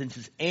pursuits since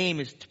his aim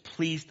is to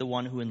please the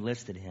one who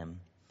enlisted him.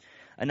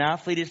 An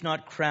athlete is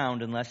not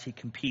crowned unless he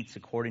competes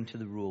according to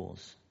the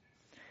rules.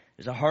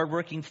 There's a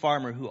hardworking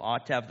farmer who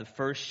ought to have the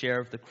first share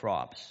of the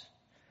crops.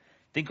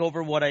 Think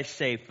over what I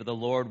say, for the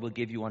Lord will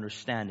give you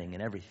understanding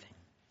in everything.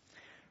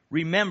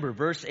 Remember,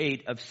 verse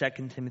 8 of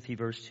 2 Timothy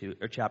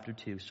chapter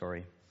 2.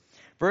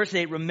 Verse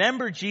 8,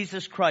 remember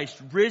Jesus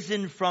Christ,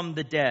 risen from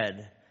the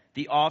dead,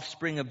 the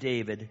offspring of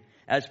David,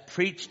 as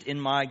preached in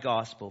my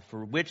gospel,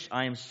 for which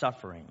I am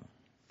suffering,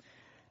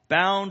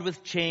 bound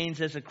with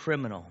chains as a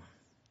criminal.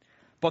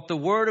 But the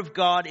word of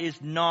God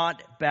is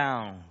not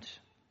bound.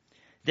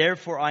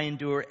 Therefore I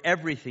endure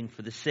everything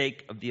for the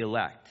sake of the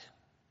elect.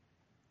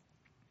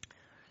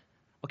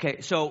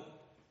 Okay, so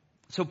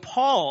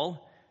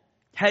Paul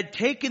had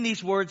taken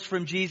these words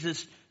from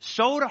Jesus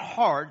so to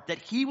heart that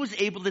he was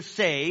able to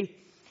say,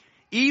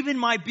 even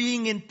my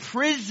being in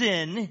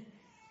prison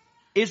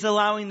is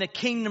allowing the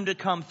kingdom to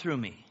come through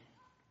me.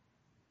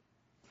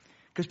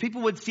 Because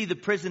people would see the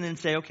prison and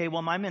say, okay,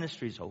 well, my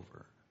ministry's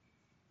over.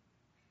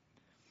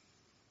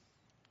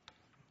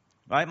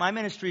 Right? My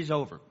ministry is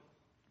over.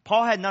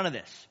 Paul had none of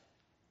this.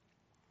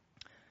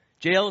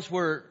 Jails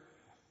were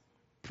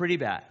pretty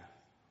bad.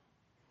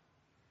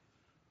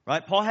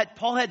 Right? Paul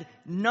had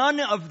none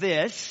of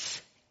this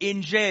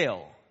in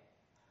jail,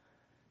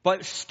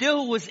 but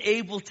still was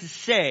able to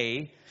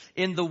say,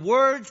 in the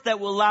words that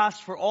will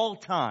last for all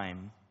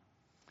time,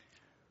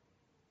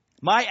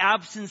 my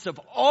absence of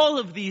all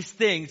of these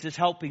things is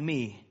helping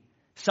me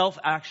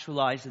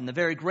self-actualize in the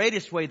very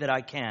greatest way that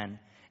I can,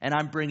 and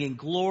I'm bringing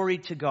glory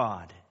to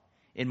God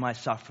in my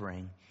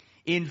suffering.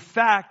 In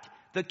fact,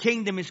 the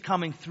kingdom is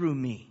coming through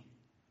me.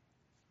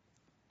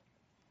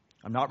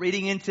 I'm not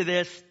reading into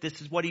this.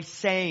 This is what he's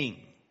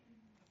saying.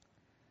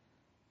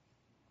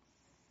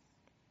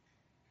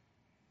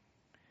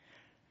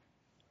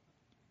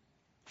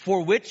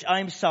 For which I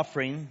am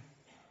suffering,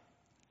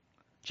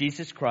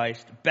 Jesus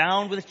Christ,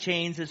 bound with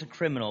chains as a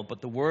criminal,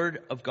 but the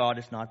word of God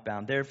is not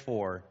bound.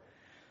 Therefore,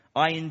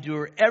 I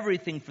endure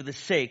everything for the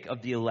sake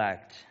of the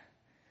elect,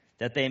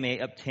 that they may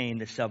obtain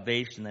the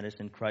salvation that is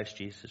in Christ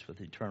Jesus with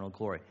eternal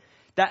glory.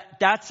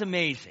 That's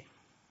amazing.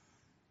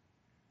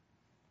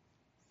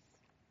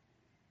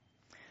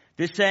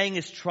 This saying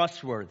is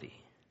trustworthy.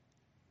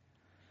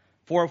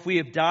 For if we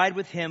have died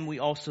with him, we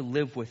also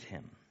live with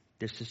him.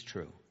 This is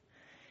true.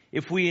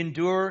 If we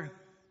endure,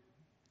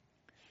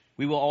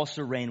 we will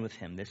also reign with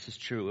him. This is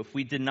true. If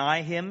we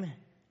deny him,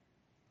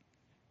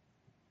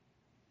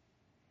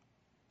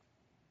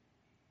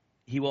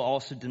 he will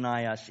also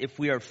deny us. If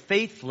we are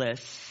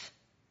faithless,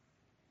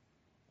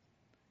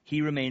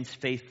 he remains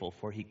faithful,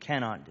 for he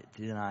cannot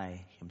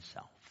deny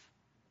himself.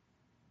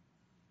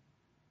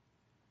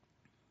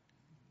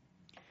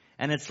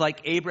 And it's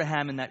like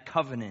Abraham in that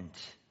covenant,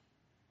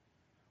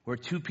 where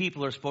two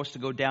people are supposed to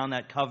go down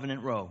that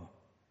covenant row.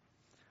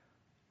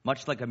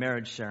 Much like a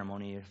marriage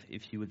ceremony,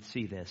 if you would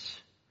see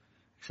this.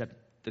 Except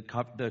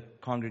the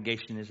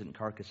congregation isn't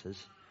carcasses,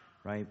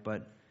 right?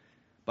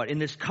 But in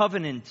this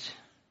covenant,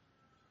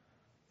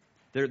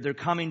 they're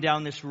coming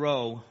down this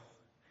row,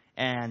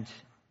 and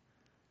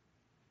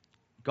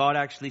God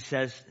actually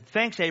says,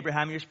 thanks,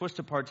 Abraham, you're supposed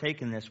to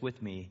partake in this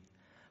with me.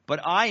 But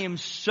I am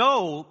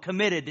so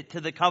committed to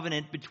the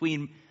covenant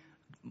between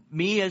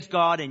me as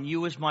God and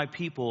you as my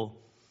people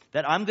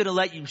that I'm going to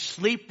let you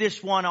sleep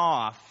this one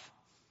off,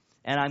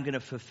 and I'm going to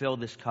fulfill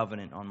this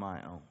covenant on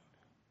my own.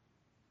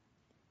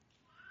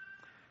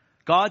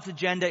 God's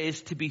agenda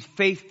is to be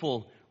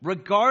faithful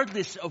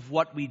regardless of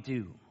what we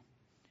do,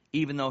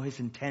 even though his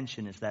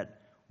intention is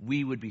that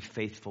we would be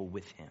faithful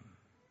with him.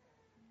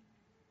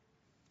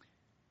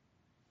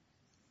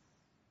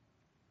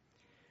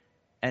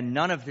 And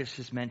none of this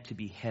is meant to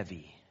be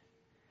heavy.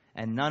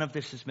 And none of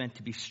this is meant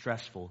to be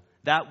stressful.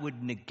 That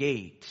would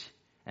negate,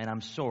 and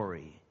I'm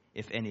sorry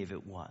if any of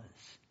it was,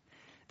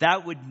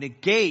 that would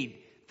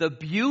negate the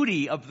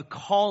beauty of the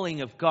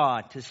calling of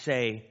God to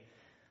say,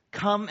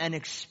 come and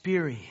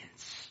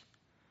experience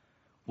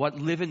what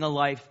living a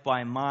life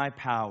by my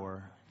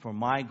power, for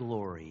my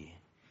glory,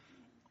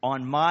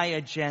 on my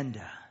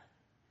agenda,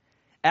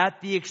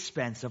 at the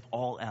expense of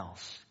all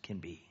else can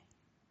be.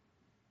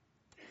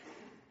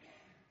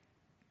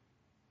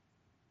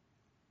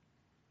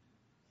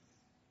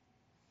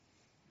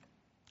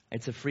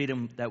 It's a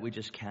freedom that we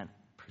just can't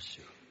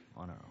pursue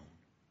on our own.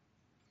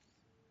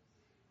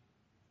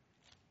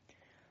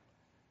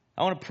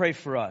 I want to pray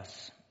for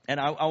us. And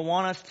I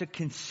want us to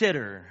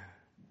consider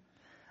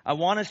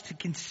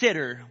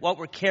what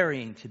we're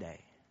carrying today.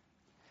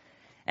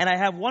 And I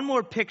have one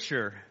more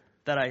picture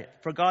that I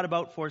forgot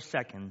about for a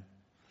second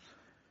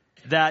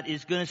that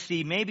is going to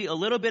seem maybe a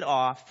little bit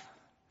off,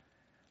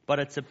 but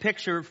it's a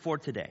picture for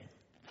today.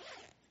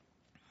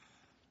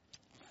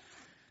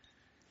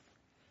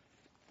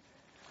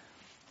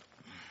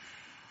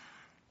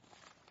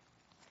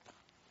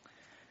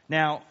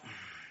 Now,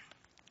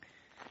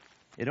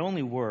 it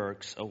only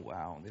works. Oh,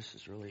 wow, this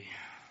is really...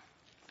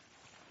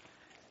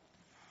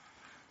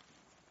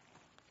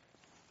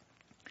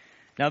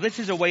 Now, this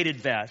is a weighted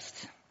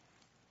vest,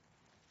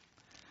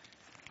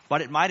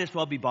 but it might as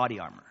well be body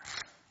armor.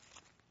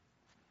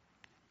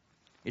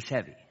 It's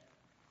heavy.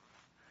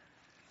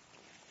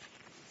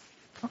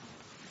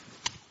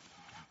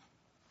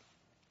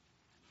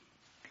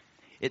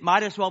 It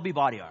might as well be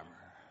body armor.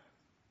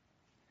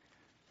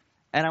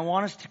 And I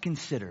want us to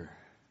consider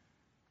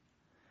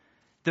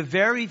the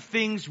very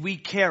things we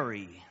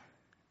carry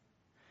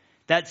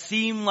that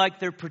seem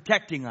like they're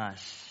protecting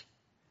us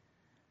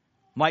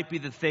might be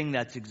the thing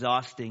that's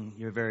exhausting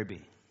your very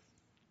being.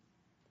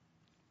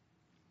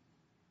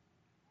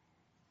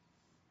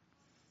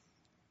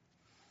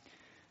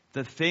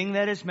 The thing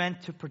that is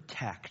meant to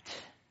protect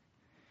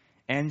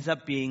ends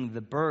up being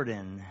the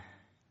burden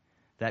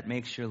that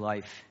makes your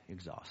life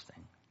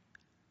exhausting.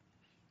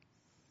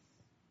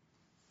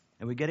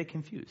 And we get it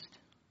confused.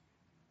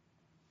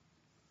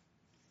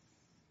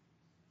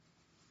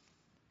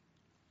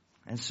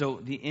 And so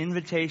the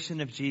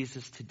invitation of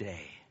Jesus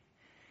today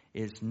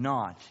is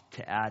not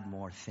to add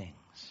more things,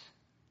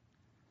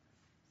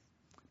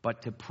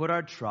 but to put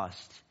our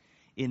trust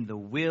in the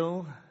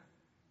will,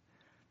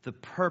 the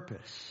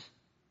purpose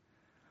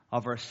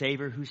of our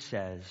Savior who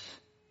says,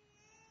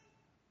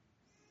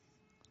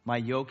 my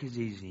yoke is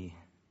easy,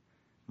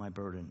 my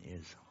burden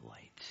is light.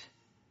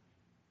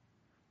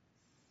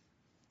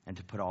 And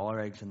to put all our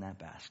eggs in that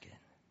basket.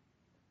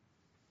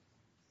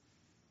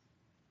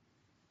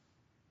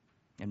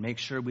 And make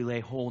sure we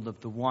lay hold of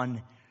the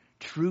one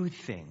true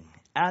thing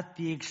at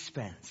the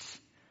expense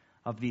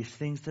of these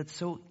things that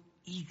so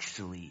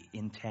easily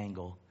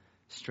entangle,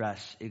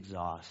 stress,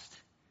 exhaust,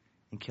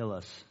 and kill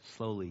us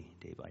slowly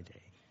day by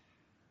day.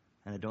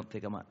 And I don't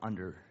think I'm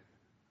under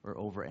or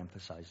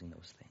overemphasizing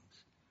those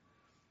things,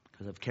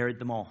 because I've carried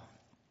them all.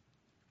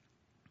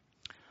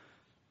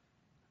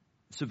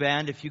 So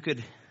band, if you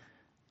could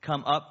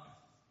come up.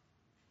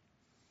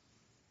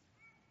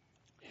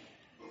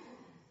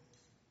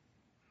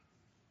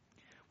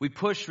 We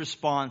push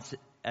response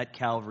at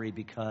Calvary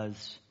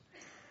because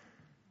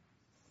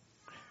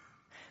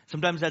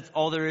sometimes that's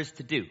all there is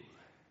to do.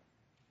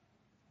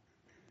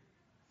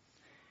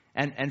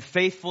 And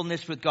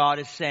faithfulness with God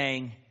is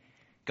saying,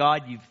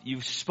 God,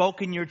 you've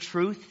spoken your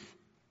truth.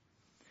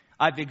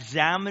 I've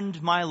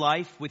examined my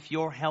life with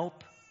your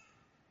help.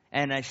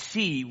 And I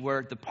see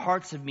where the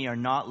parts of me are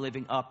not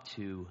living up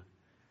to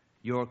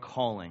your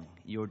calling,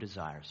 your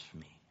desires for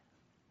me.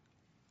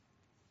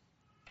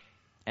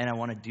 And I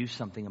want to do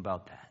something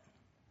about that.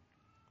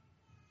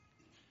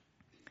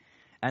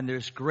 And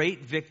there's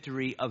great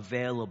victory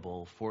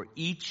available for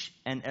each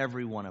and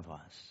every one of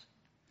us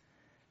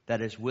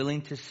that is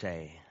willing to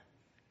say,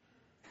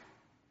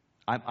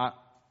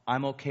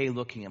 I'm okay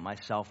looking at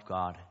myself,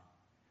 God.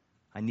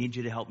 I need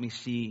you to help me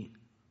see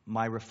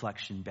my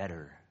reflection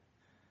better.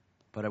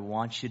 But I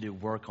want you to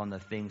work on the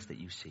things that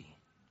you see.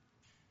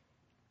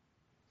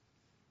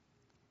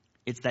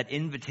 It's that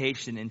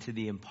invitation into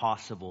the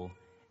impossible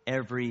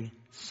every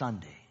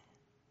Sunday.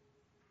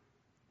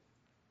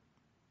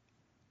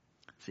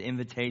 It's the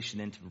invitation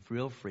into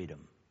real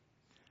freedom,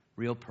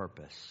 real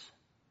purpose,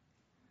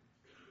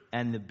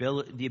 and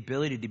the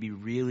ability to be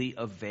really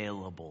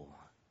available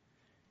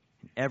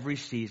in every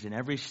season,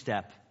 every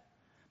step.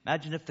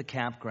 Imagine if the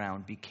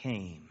campground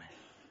became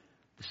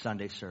the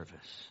Sunday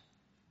service.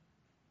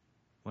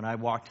 When I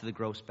walk to the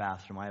gross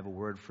bathroom, I have a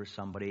word for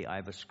somebody. I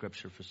have a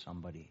scripture for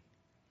somebody.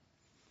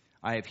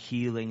 I have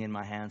healing in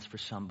my hands for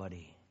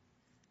somebody.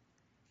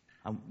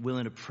 I'm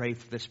willing to pray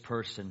for this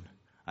person.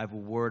 I have a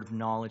word of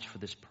knowledge for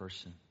this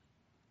person.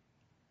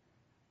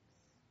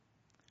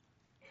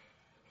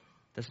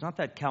 That's not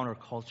that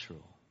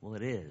countercultural. Well,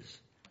 it is.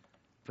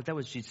 But that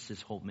was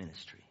Jesus' whole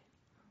ministry.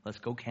 Let's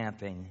go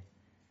camping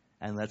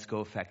and let's go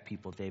affect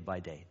people day by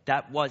day.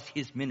 That was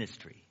his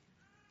ministry.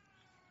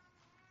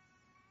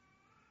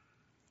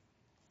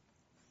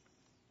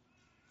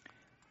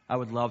 I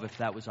would love if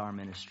that was our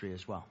ministry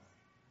as well.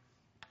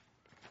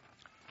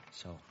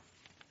 So,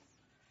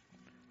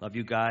 love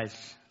you guys.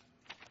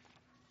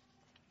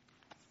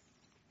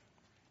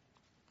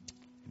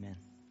 Amen.